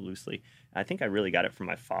kind of loosely. I think I really got it from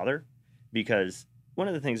my father because one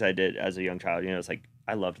of the things I did as a young child, it's like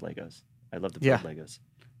I loved Legos. I loved to build Legos.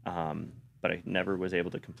 But I never was able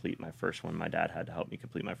to complete my first one. My dad had to help me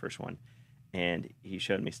complete my first one. And he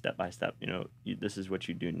showed me step by step, this is what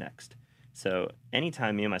you do next. So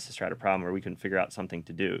anytime me and my sister had a problem where we couldn't figure out something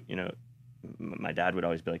to do, my dad would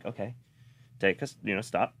always be like, okay, take us,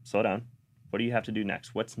 stop, slow down. What do you have to do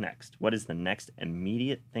next? What's next? What is the next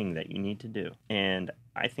immediate thing that you need to do? And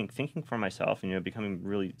I think thinking for myself and, becoming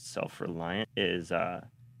really self-reliant is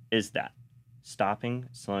that. Stopping,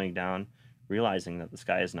 slowing down, realizing that the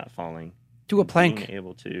sky is not falling. Do a plank. Being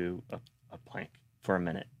able to a plank for a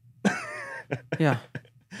minute. Yeah.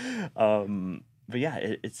 But yeah,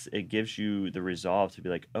 it gives you the resolve to be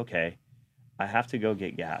like, okay, I have to go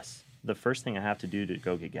get gas. The first thing I have to do to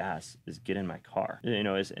go get gas is get in my car.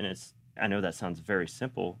 I know that sounds very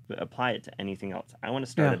simple, but apply it to anything else. I want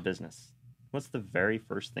to start a business. What's the very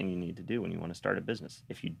first thing you need to do when you want to start a business?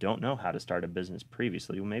 If you don't know how to start a business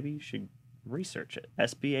previously, well, maybe you should research it.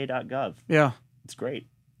 SBA.gov. Yeah. It's great.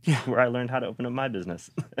 Yeah. Where I learned how to open up my business.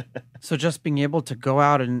 So just being able to go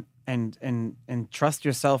out and trust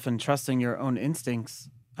yourself and trusting your own instincts.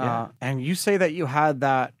 Yeah. And you say that you had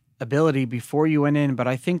that ability before you went in, but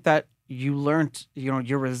I think that you learned,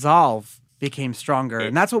 your resolve became stronger.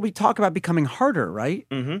 And that's what we talk about becoming harder, right?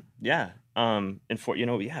 Mm-hmm. Yeah. And for,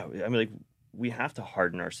 we have to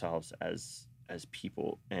harden ourselves as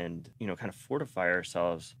people and, kind of fortify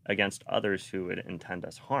ourselves against others who would intend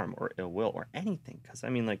us harm or ill will or anything. Because,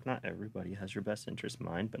 not everybody has your best interest in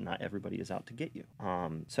mind, but not everybody is out to get you.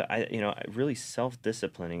 So, really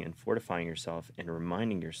self-disciplining and fortifying yourself and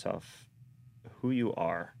reminding yourself who you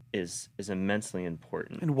are is immensely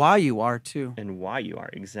important. And why you are, too. And why you are,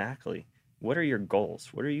 exactly. What are your goals?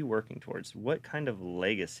 What are you working towards? What kind of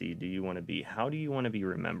legacy do you want to be? How do you want to be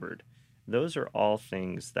remembered? Those are all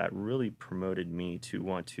things that really promoted me to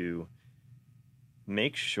want to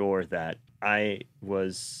make sure that I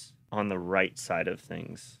was on the right side of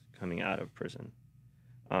things coming out of prison.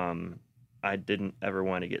 I didn't ever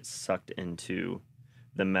want to get sucked into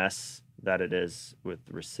the mess that it is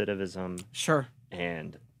with recidivism. Sure.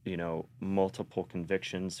 And multiple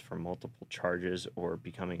convictions for multiple charges or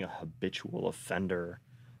becoming a habitual offender,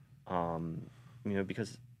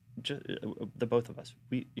 because the both of us,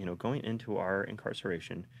 we, going into our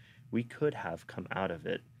incarceration, we could have come out of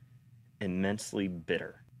it immensely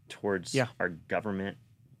bitter towards our government,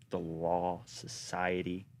 the law,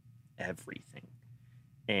 society, everything,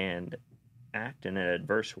 and act in an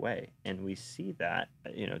adverse way. And we see that,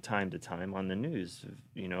 time to time on the news,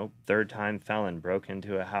 third-time felon broke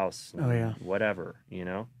into a house, whatever,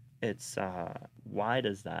 It's, why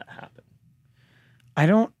does that happen? I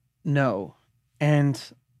don't know. And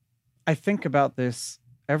I think about this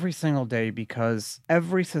every single day because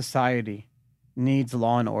every society needs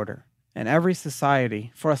law and order. And every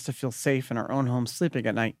society, for us to feel safe in our own home sleeping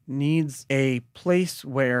at night, needs a place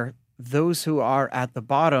where those who are at the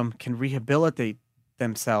bottom can rehabilitate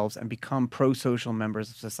themselves and become pro-social members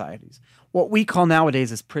of societies. What we call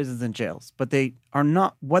nowadays is prisons and jails, but they are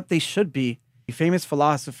not what they should be. Famous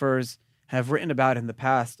philosophers have written about in the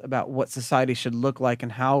past about what society should look like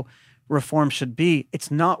and how reform should be. It's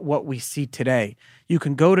not what we see today. You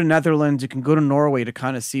can go to Netherlands, you can go to Norway to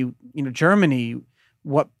kind of see, Germany,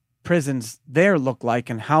 what prisons there look like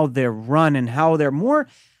and how they're run and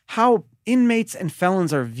how inmates and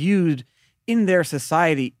felons are viewed in their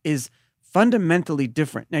society is fundamentally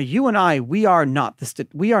different. Now, you and I, we are not the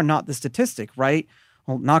statistic, right?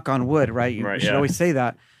 Well, knock on wood, right? You should always say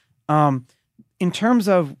that. In terms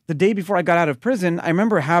of the day before I got out of prison, I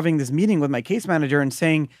remember having this meeting with my case manager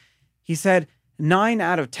and he said, 9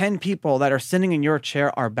 out of 10 people that are sitting in your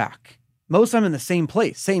chair are back. Most of them in the same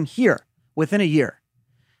place, same here, within a year.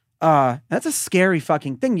 That's a scary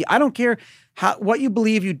fucking thing. I don't care. what you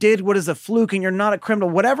believe you did, what is a fluke, and you're not a criminal,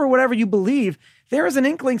 whatever you believe, there is an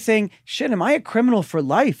inkling saying, shit, am I a criminal for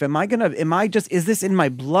life? Is this in my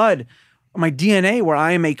blood, or my DNA, where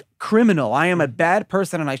I am a criminal? I am a bad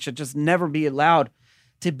person and I should just never be allowed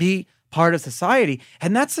to be part of society.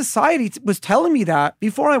 And that society was telling me that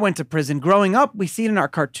before I went to prison. Growing up, we see it in our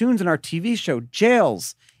cartoons and our TV show,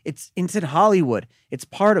 jails. It's in Hollywood. It's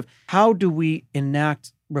part of how do we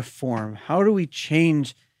enact reform? How do we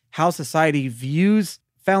change how society views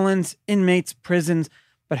felons, inmates, prisons,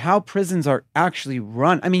 but how prisons are actually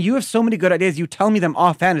run? I mean, you have so many good ideas. You tell me them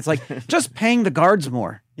offhand. It's like just paying the guards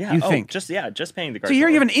more. Yeah. You think? Just paying the guards. So here more.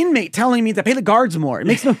 you have an inmate telling me to pay the guards more. It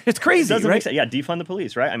makes it's crazy. It doesn't right? make sense. Yeah, defund the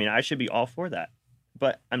police, right? I mean, I should be all for that,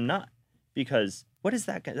 but I'm not, because what is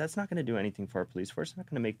that? That's not going to do anything for our police force. It's not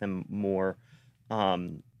going to make them more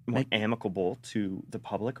amicable to the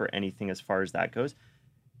public or anything as far as that goes.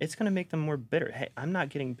 It's going to make them more bitter. Hey, I'm not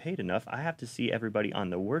getting paid enough. I have to see everybody on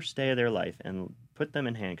the worst day of their life and put them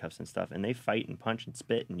in handcuffs and stuff, and they fight and punch and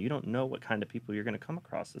spit, and you don't know what kind of people you're going to come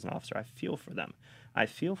across as an officer. I feel for them. I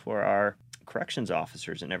feel for our corrections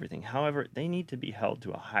officers and everything. However, they need to be held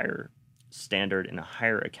to a higher standard and a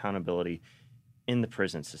higher accountability in the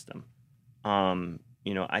prison system.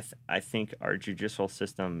 I think our judicial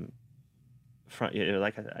system,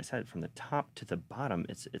 like I said, from the top to the bottom,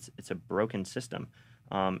 it's a broken system.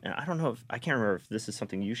 And I don't know I can't remember if this is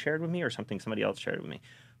something you shared with me or something somebody else shared with me.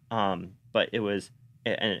 But it was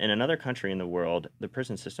in another country in the world, the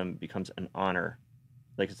prison system becomes an honor,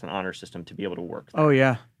 like it's an honor system to be able to work there. Oh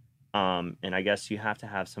yeah. And I guess you have to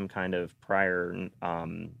have some kind of prior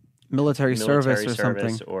military service or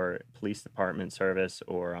something, or police department service,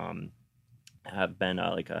 or have been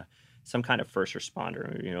some kind of first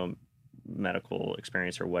responder, medical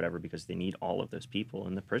experience or whatever, because they need all of those people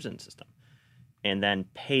in the prison system. And then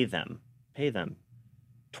pay them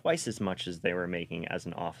twice as much as they were making as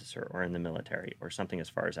an officer or in the military or something as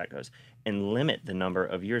far as that goes, and limit the number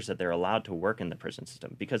of years that they're allowed to work in the prison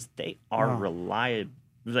system, because they are reliable.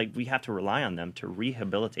 Like, we have to rely on them to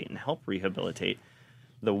rehabilitate and help rehabilitate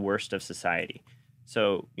the worst of society.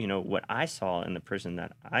 So, what I saw in the prison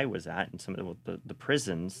that I was at, and some of the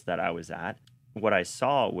prisons that I was at, what I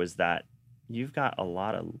saw was that you've got a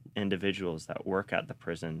lot of individuals that work at the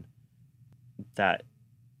prison that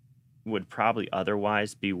would probably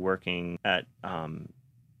otherwise be working at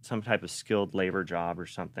some type of skilled labor job or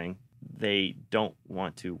something. They don't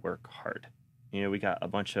want to work hard. We got a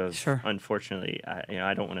bunch of, Sure. Unfortunately,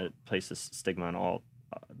 I don't want to place this stigma on all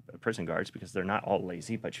prison guards, because they're not all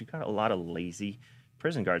lazy, but you got a lot of lazy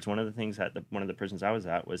prison guards. One of the things that one of the prisons I was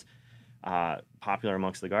at was popular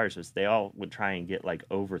amongst the guards was they all would try and get like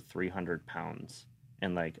over 300 pounds.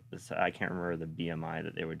 And I can't remember the BMI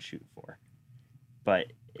that they would shoot for, but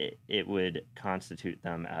it would constitute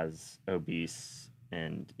them as obese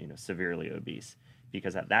and, severely obese,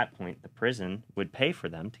 because at that point the prison would pay for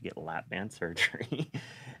them to get lap band surgery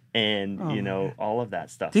and, all of that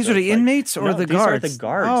stuff. These So are the it's inmates or the guards? These are the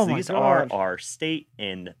guards. Oh, my These God. are our state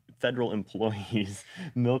and federal employees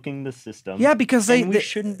milking the system. Yeah, because we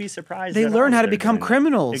shouldn't be surprised. they at learn all how to they're become doing it.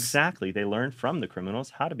 criminals. Exactly. They learn from the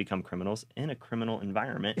criminals how to become criminals in a criminal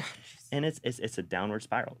environment, and it's a downward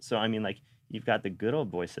spiral. So I mean, you've got the good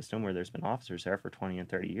old boy system where there's been officers there for 20 and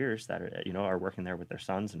 30 years that are working there with their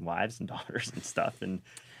sons and wives and daughters and stuff. And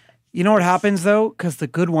you know what happens though? Because the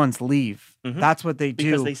good ones leave. Mhm. That's what they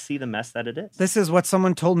do. because they see the mess that it is. This is what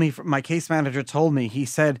someone told me. My case manager told me. He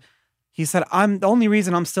said, I'm the only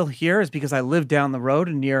reason I'm still here is because I live down the road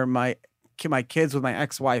and near my kids with my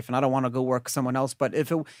ex-wife, and I don't want to go work somewhere else. But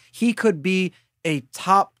he could be a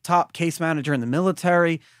top case manager in the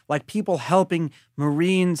military, like people helping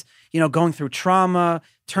Marines, going through trauma,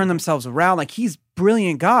 turn themselves around. Like, he's a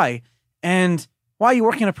brilliant guy. And why are you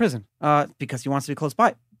working in a prison? Because he wants to be close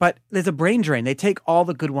by. But there's a brain drain. They take all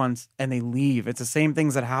the good ones and they leave. It's the same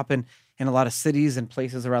things that happen in a lot of cities and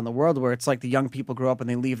places around the world, where it's like the young people grow up and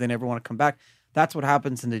they leave. They never want to come back. That's what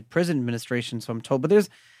happens in the prison administration. So I'm told. But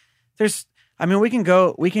we can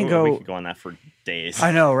go. We could go on that for days.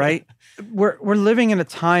 I know, right? We're living in a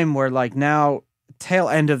time where, like, now, tail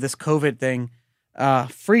end of this COVID thing,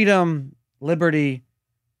 freedom, liberty,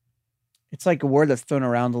 it's like a word that's thrown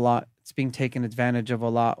around a lot. It's being taken advantage of a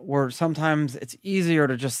lot, where sometimes it's easier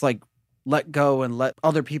to just let go and let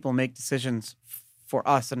other people make decisions for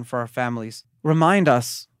us and for our families. Remind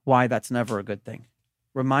us why that's never a good thing.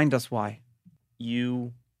 Remind us why.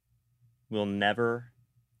 You will never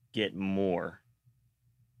get more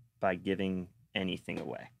by giving anything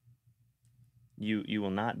away. You will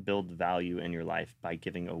not build value in your life by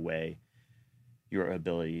giving away your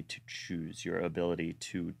ability to choose, your ability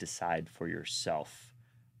to decide for yourself.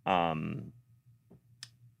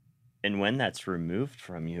 And when that's removed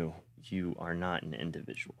from you, you are not an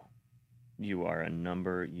individual. You are a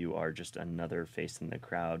number. You are just another face in the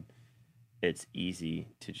crowd. It's easy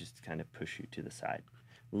to just kind of push you to the side.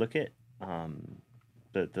 Look at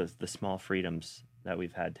the small freedoms that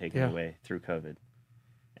we've had taken away through COVID,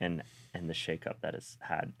 and the shakeup that it's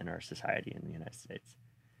had in our society in the United States.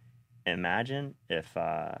 Imagine if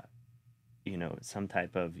some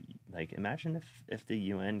type of imagine if the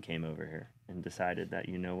UN came over here and decided that,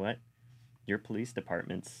 you know what, your police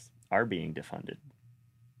departments are being defunded,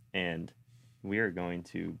 and we are going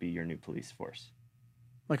to be your new police force.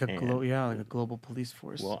 Like a global police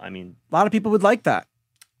force. Well, I mean, a lot of people would like that.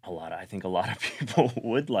 I think a lot of people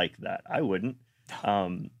would like that. I wouldn't.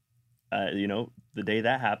 The day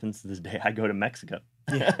that happens is the day I go to Mexico.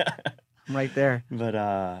 Yeah, I'm right there.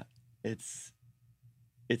 But it's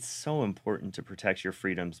so important to protect your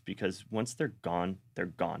freedoms, because once they're gone, they're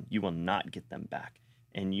gone. You will not get them back,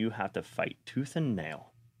 and you have to fight tooth and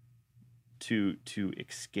nail to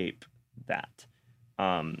escape that.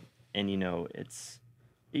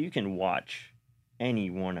 You can watch any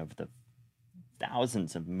one of the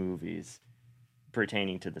thousands of movies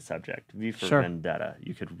pertaining to the subject. V for Vendetta.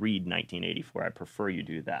 You could read 1984. I prefer you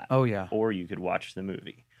do that. Oh, yeah. Or you could watch the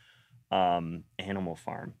movie. Animal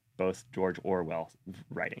Farm, both George Orwell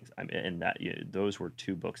writings. Those were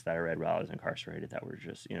two books that I read while I was incarcerated that were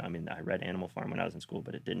just, I read Animal Farm when I was in school,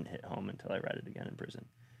 but it didn't hit home until I read it again in prison,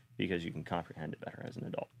 because you can comprehend it better as an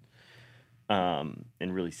adult.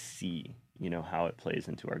 And really see, how it plays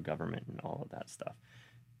into our government and all of that stuff.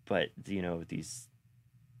 But, these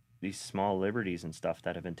small liberties and stuff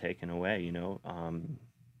that have been taken away,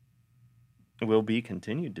 will be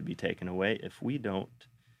continued to be taken away if we don't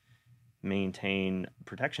maintain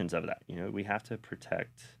protections of that. We have to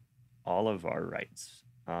protect all of our rights.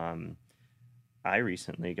 I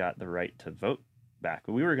recently got the right to vote back.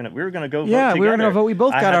 We were gonna go vote together. Yeah, we were gonna vote. We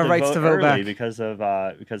both got our rights to vote back because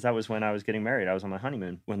that was when I was getting married. I was on my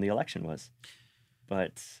honeymoon when the election was.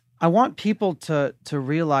 But I want people to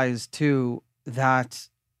realize too that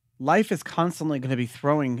life is constantly going to be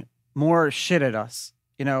throwing more shit at us.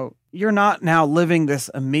 You're not now living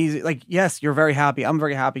this amazing, yes, you're very happy. I'm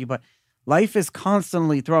very happy, but life is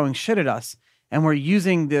constantly throwing shit at us, and we're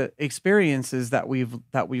using the experiences that we've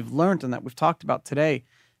learned and that we've talked about today,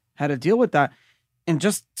 how to deal with that. And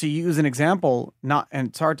just to use an example, and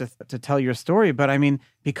it's hard to tell your story, but I mean,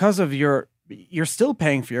 because of you're still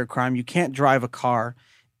paying for your crime. You can't drive a car,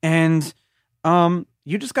 and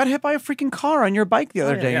you just got hit by a freaking car on your bike the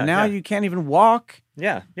other day, and now you can't even walk.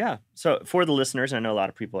 Yeah. So for the listeners, I know a lot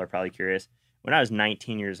of people are probably curious. When I was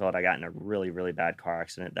 19 years old, I got in a really, really bad car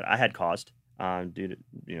accident that I had caused due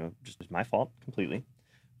to, just my fault completely.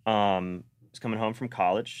 Was coming home from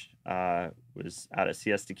college, was out at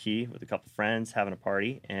Siesta Key with a couple friends having a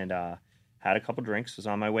party, and had a couple drinks, was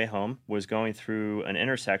on my way home, was going through an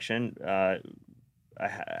intersection. I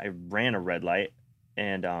ran a red light,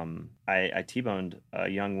 and I T-boned a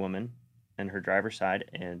young woman in her driver's side,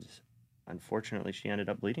 and unfortunately she ended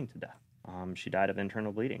up bleeding to death. She died of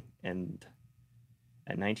internal bleeding. And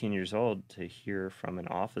at 19 years old, to hear from an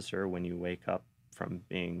officer when you wake up from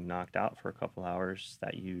being knocked out for a couple hours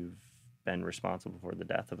that you've been responsible for the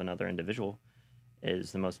death of another individual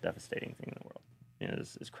is the most devastating thing in the world.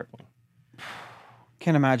 Is crippling.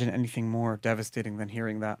 Can't imagine anything more devastating than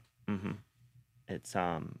hearing that. Mm-hmm. It's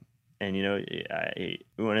and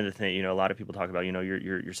one of the things, a lot of people talk about,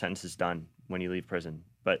 your sentence is done when you leave prison.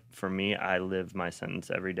 But for me, I live my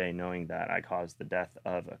sentence every day knowing that I caused the death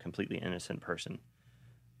of a completely innocent person,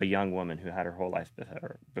 a young woman who had her whole life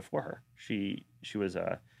before her. She was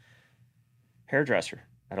a hairdresser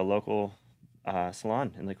at a local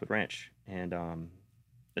salon in Lakewood Ranch, and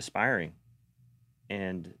aspiring,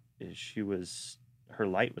 and her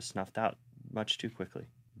light was snuffed out much too quickly.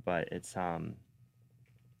 But it's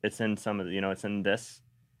in some of the, it's in this,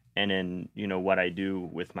 and in what I do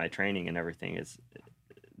with my training and everything.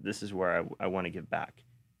 This is where I want to give back,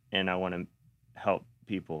 and I want to help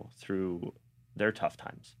people through their tough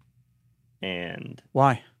times. And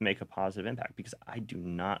why? Make a positive impact, because I do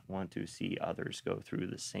not want to see others go through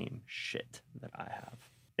the same shit that I have.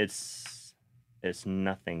 It's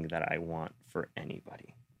nothing that I want for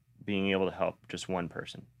anybody. Being able to help just one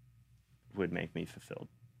person would make me fulfilled,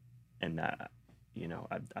 and that,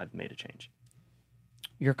 I've made a change.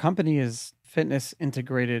 Your company is fitness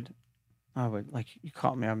integrated. Oh, you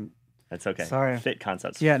caught me. That's okay. Sorry. Fit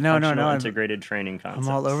concepts. Yeah, no. Integrated training concepts.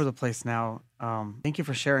 I'm all over the place now. Thank you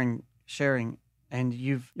for sharing. And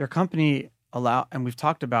your company and we've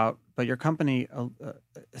talked about, but your company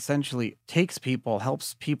essentially takes people,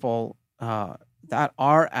 helps people that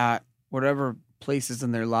are at whatever places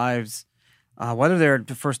in their lives, whether they're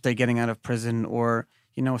the first day getting out of prison or,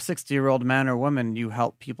 a 60-year-old man or woman, you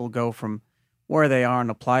help people go from where they are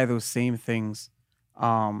and apply those same things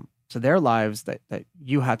to their lives that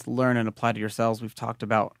you had to learn and apply to yourselves. We've talked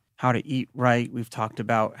about how to eat right. We've talked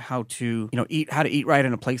about how to, eat right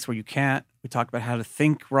in a place where you can't. We talked about how to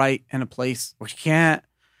think right in a place where you can't.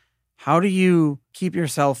 How do you keep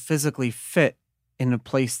yourself physically fit in a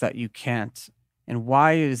place that you can't? And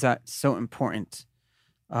why is that so important?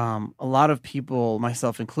 A lot of people,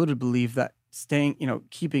 myself included, believe that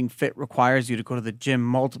keeping fit requires you to go to the gym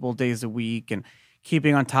multiple days a week and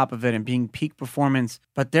keeping on top of it and being peak performance.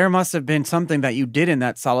 But there must have been something that you did in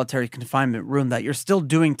that solitary confinement room that you're still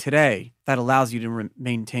doing today that allows you to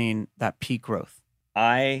maintain that peak growth.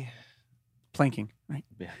 Planking, right?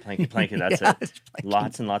 Yeah, planking, that's Yeah, it. it's planking.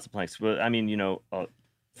 Lots and lots of planks. Well, I mean,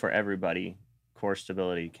 for everybody, core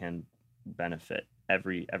stability can benefit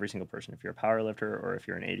every single person. If you're a power lifter or if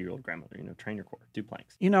you're an 80-year-old grandmother, train your core, do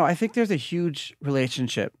planks. I think there's a huge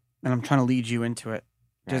relationship, and I'm trying to lead you into it.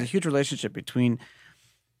 There's a huge relationship between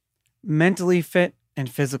mentally fit and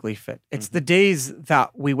physically fit. It's the days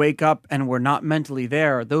that we wake up and we're not mentally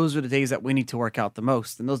there. Those are the days that we need to work out the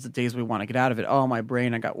most. And those are the days we want to get out of it. Oh, my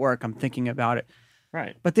brain, I got work. I'm thinking about it.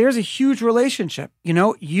 Right. But there's a huge relationship.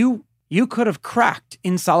 You could have cracked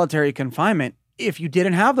in solitary confinement if you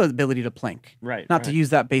didn't have the ability to plank. Right. Not to use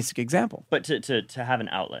that basic example. But to have an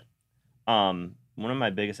outlet. One of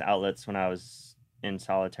my biggest outlets when I was in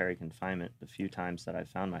solitary confinement, the few times that I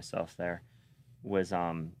found myself there, was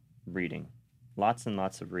reading. Lots and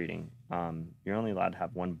lots of reading. You're only allowed to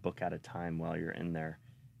have one book at a time while you're in there,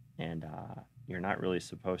 and you're not really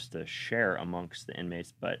supposed to share amongst the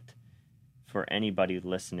inmates. But for anybody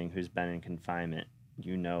listening who's been in confinement,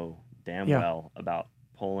 damn well about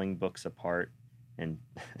pulling books apart and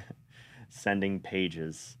sending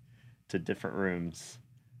pages to different rooms.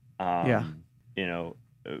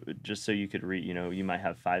 Just so you could read, you might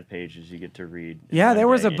have 5 pages you get to read. Yeah, there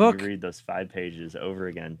was a book. You read those 5 pages over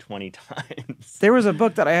again 20 times. There was a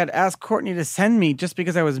book that I had asked Courtney to send me just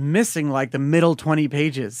because I was missing like the middle 20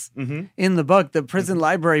 pages in the book. The prison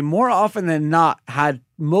library, more often than not, had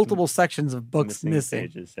multiple sections of books missing.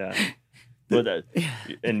 Pages, yeah. Well,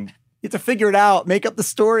 and you have to figure it out, make up the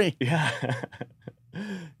story. Yeah.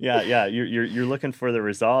 Yeah. You're looking for the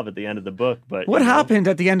resolve at the end of the book, but what happened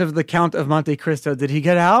at the end of the Count of Monte Cristo? Did he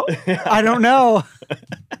get out? I don't know.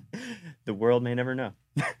 The world may never know.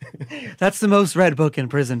 That's the most read book in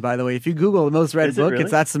prison, by the way. If you Google the most read book, really?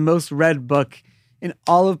 that's the most read book in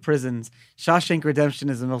all of prisons. Shawshank Redemption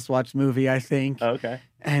is the most watched movie, I think. Oh, okay.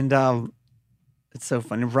 And it's so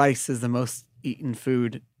funny. Rice is the most eaten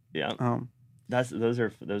food. Yeah. Those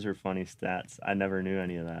are funny stats. I never knew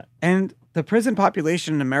any of that. And the prison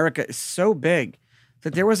population in America is so big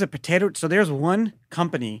that there was there's one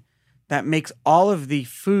company that makes all of the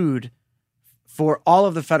food for all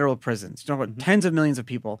of the federal prisons. Tens of millions of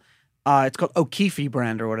people. It's called O'Keefe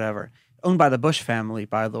brand or whatever. Owned by the Bush family,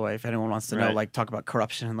 by the way, if anyone wants to know, talk about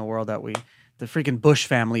corruption in the world the freaking Bush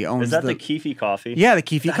family owns. Is that the Keefe coffee? Yeah, the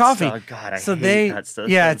Keefe coffee. Oh God, I hate that stuff.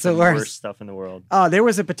 Yeah, it's the worst stuff in the world. There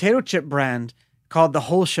was a potato chip brand called the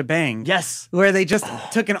Whole Shebang. Yes. Where they just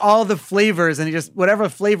took in all the flavors and whatever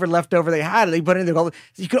flavor left over they had, they put it in there.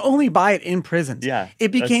 You could only buy it in prisons. Yeah.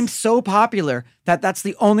 It became so popular that that's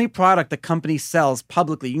the only product the company sells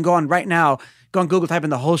publicly. You can go on right now, go on Google, type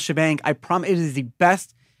in the Whole Shebang. I promise it is the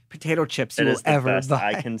best potato chips you will ever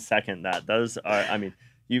buy. I can second that. Those are,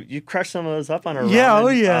 you crush some of those up on a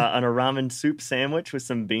on a ramen soup sandwich with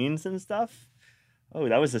some beans and stuff. Oh,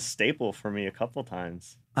 that was a staple for me a couple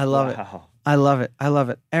times. I love it. I love it. I love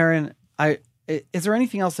it. Aaron, is there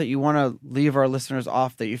anything else that you want to leave our listeners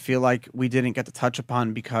off that you feel like we didn't get to touch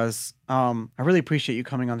upon? Because I really appreciate you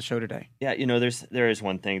coming on the show today. Yeah, there is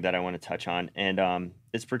one thing that I want to touch on, and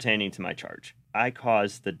it's pertaining to my charge. I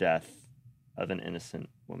caused the death of an innocent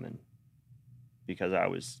woman because I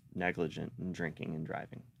was negligent in drinking and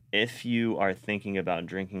driving. If you are thinking about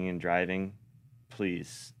drinking and driving,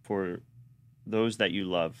 please, for those that you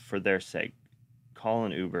love, for their sake, call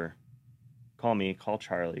an Uber, call me, call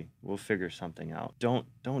Charlie. We'll figure something out. Don't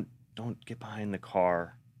get behind the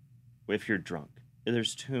car if you're drunk.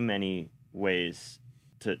 There's too many ways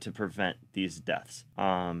to prevent these deaths.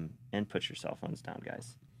 And put your cell phones down,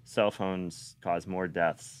 guys. Cell phones cause more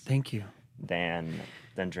deaths. Thank you. Than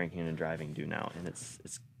drinking and driving do now, and it's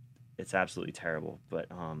absolutely terrible. But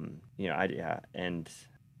and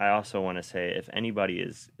I also want to say, if anybody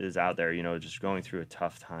is out there, just going through a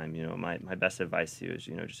tough time, my best advice to you is,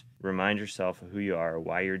 just remind yourself of who you are,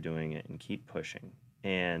 why you're doing it, and keep pushing.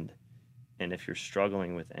 And if you're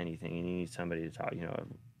struggling with anything and you need somebody to talk,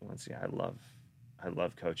 once again, I love I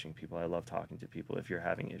love coaching people. I love talking to people. If you're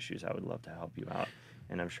having issues, I would love to help you out.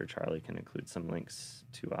 And I'm sure Charlie can include some links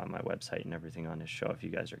to my website and everything on his show if you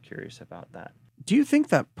guys are curious about that. Do you think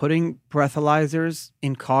that putting breathalyzers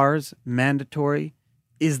in cars mandatory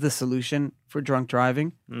is the solution for drunk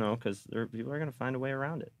driving? No, because people are going to find a way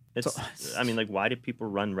around it. I mean, like, why do people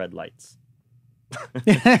run red lights?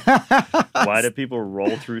 Why do people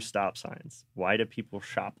roll through stop signs? Why do people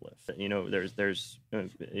shoplift? You know, there's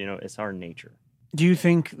it's our nature. Do you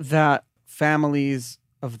think that families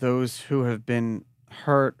of those who have been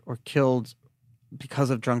hurt or killed because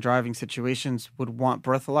of drunk driving situations would want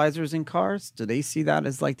breathalyzers in cars? Do they see that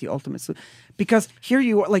as like the ultimate solution? Because here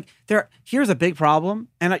you are, like, here's a big problem,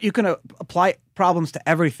 and you can apply problems to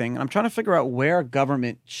everything. And I'm trying to figure out where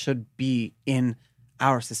government should be in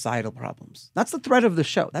our societal problems. That's the thread of the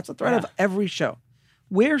show. That's the thread of every show.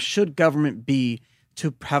 Where should government be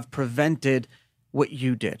to have prevented what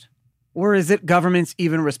you did? Or is it government's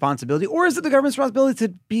even responsibility? Or is it the government's responsibility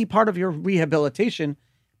to be part of your rehabilitation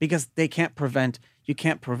because you can't prevent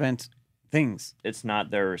things? It's not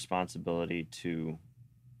their responsibility to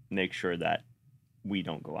make sure that we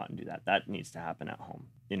don't go out and do that. That needs to happen at home.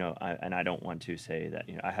 You know, I don't want to say that,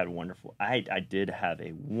 you know, I did have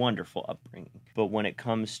a wonderful upbringing. But when it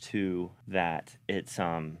comes to that, it's,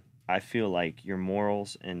 I feel like your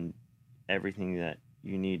morals and everything that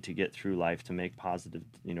you need to get through life to make positive,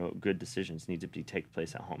 you know, good decisions need to take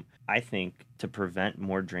place at home. I think to prevent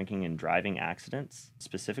more drinking and driving accidents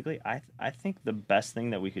specifically, I think the best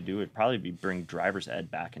thing that we could do would probably be bring driver's ed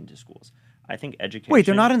back into schools. I think education... Wait,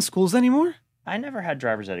 they're not in schools anymore? I never had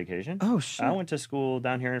driver's education. Oh, shit. I went to school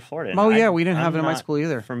down here in Florida. Oh, yeah, we didn't have it in my school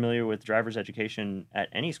either. I'm familiar with driver's education at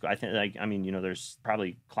any school. I think, you know, there's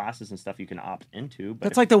probably classes and stuff you can opt into. But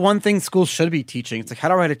that's like the one thing schools should be teaching. It's like how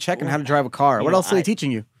to write a check and how to drive a car. What else are they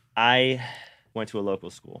teaching you? I went to a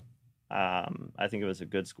local school. I think it was a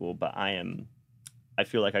good school, but I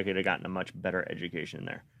feel like I could have gotten a much better education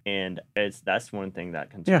there. And that's one thing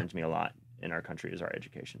that concerns me a lot in our country is our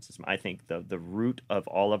education system. I think the root of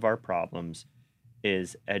all of our problems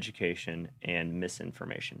is education and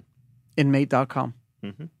misinformation. Inmate.com.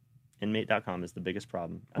 Mm-hmm. Inmate.com is the biggest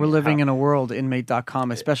problem. We're living in a world,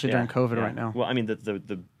 inmate.com, especially during COVID right now. Well, I mean,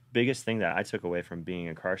 the biggest thing that I took away from being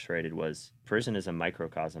incarcerated was prison is a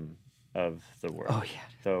microcosm of the world. Oh, yeah.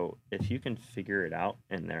 So if you can figure it out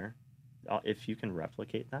in there, if you can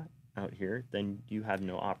replicate that out here, then you have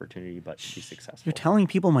no opportunity but to be successful. You're telling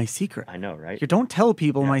people my secret. I know, right? You don't tell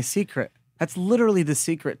people my secret. That's literally the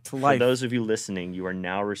secret to life. For those of you listening, you are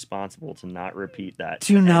now responsible to not repeat that.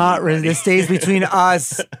 Do not. It stays between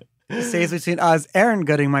us. It stays between us. Aaron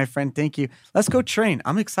Gooding, my friend, thank you. Let's go train.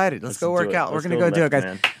 I'm excited. Let's go work out. We're going to go do it, guys.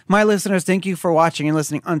 Man. My listeners, thank you for watching and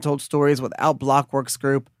listening Untold Stories without Blockworks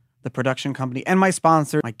Group, the production company, and my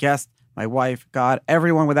sponsor, my guest, my wife, God,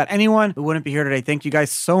 everyone. Without anyone who wouldn't be here today. Thank you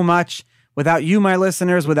guys so much. Without you, my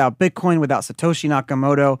listeners, without Bitcoin, without Satoshi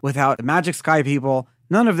Nakamoto, without the Magic Sky people,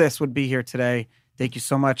 none of this would be here today. Thank you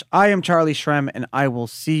so much. I am Charlie Shrem, and I will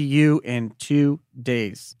see you in 2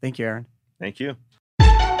 days. Thank you, Aaron. Thank you.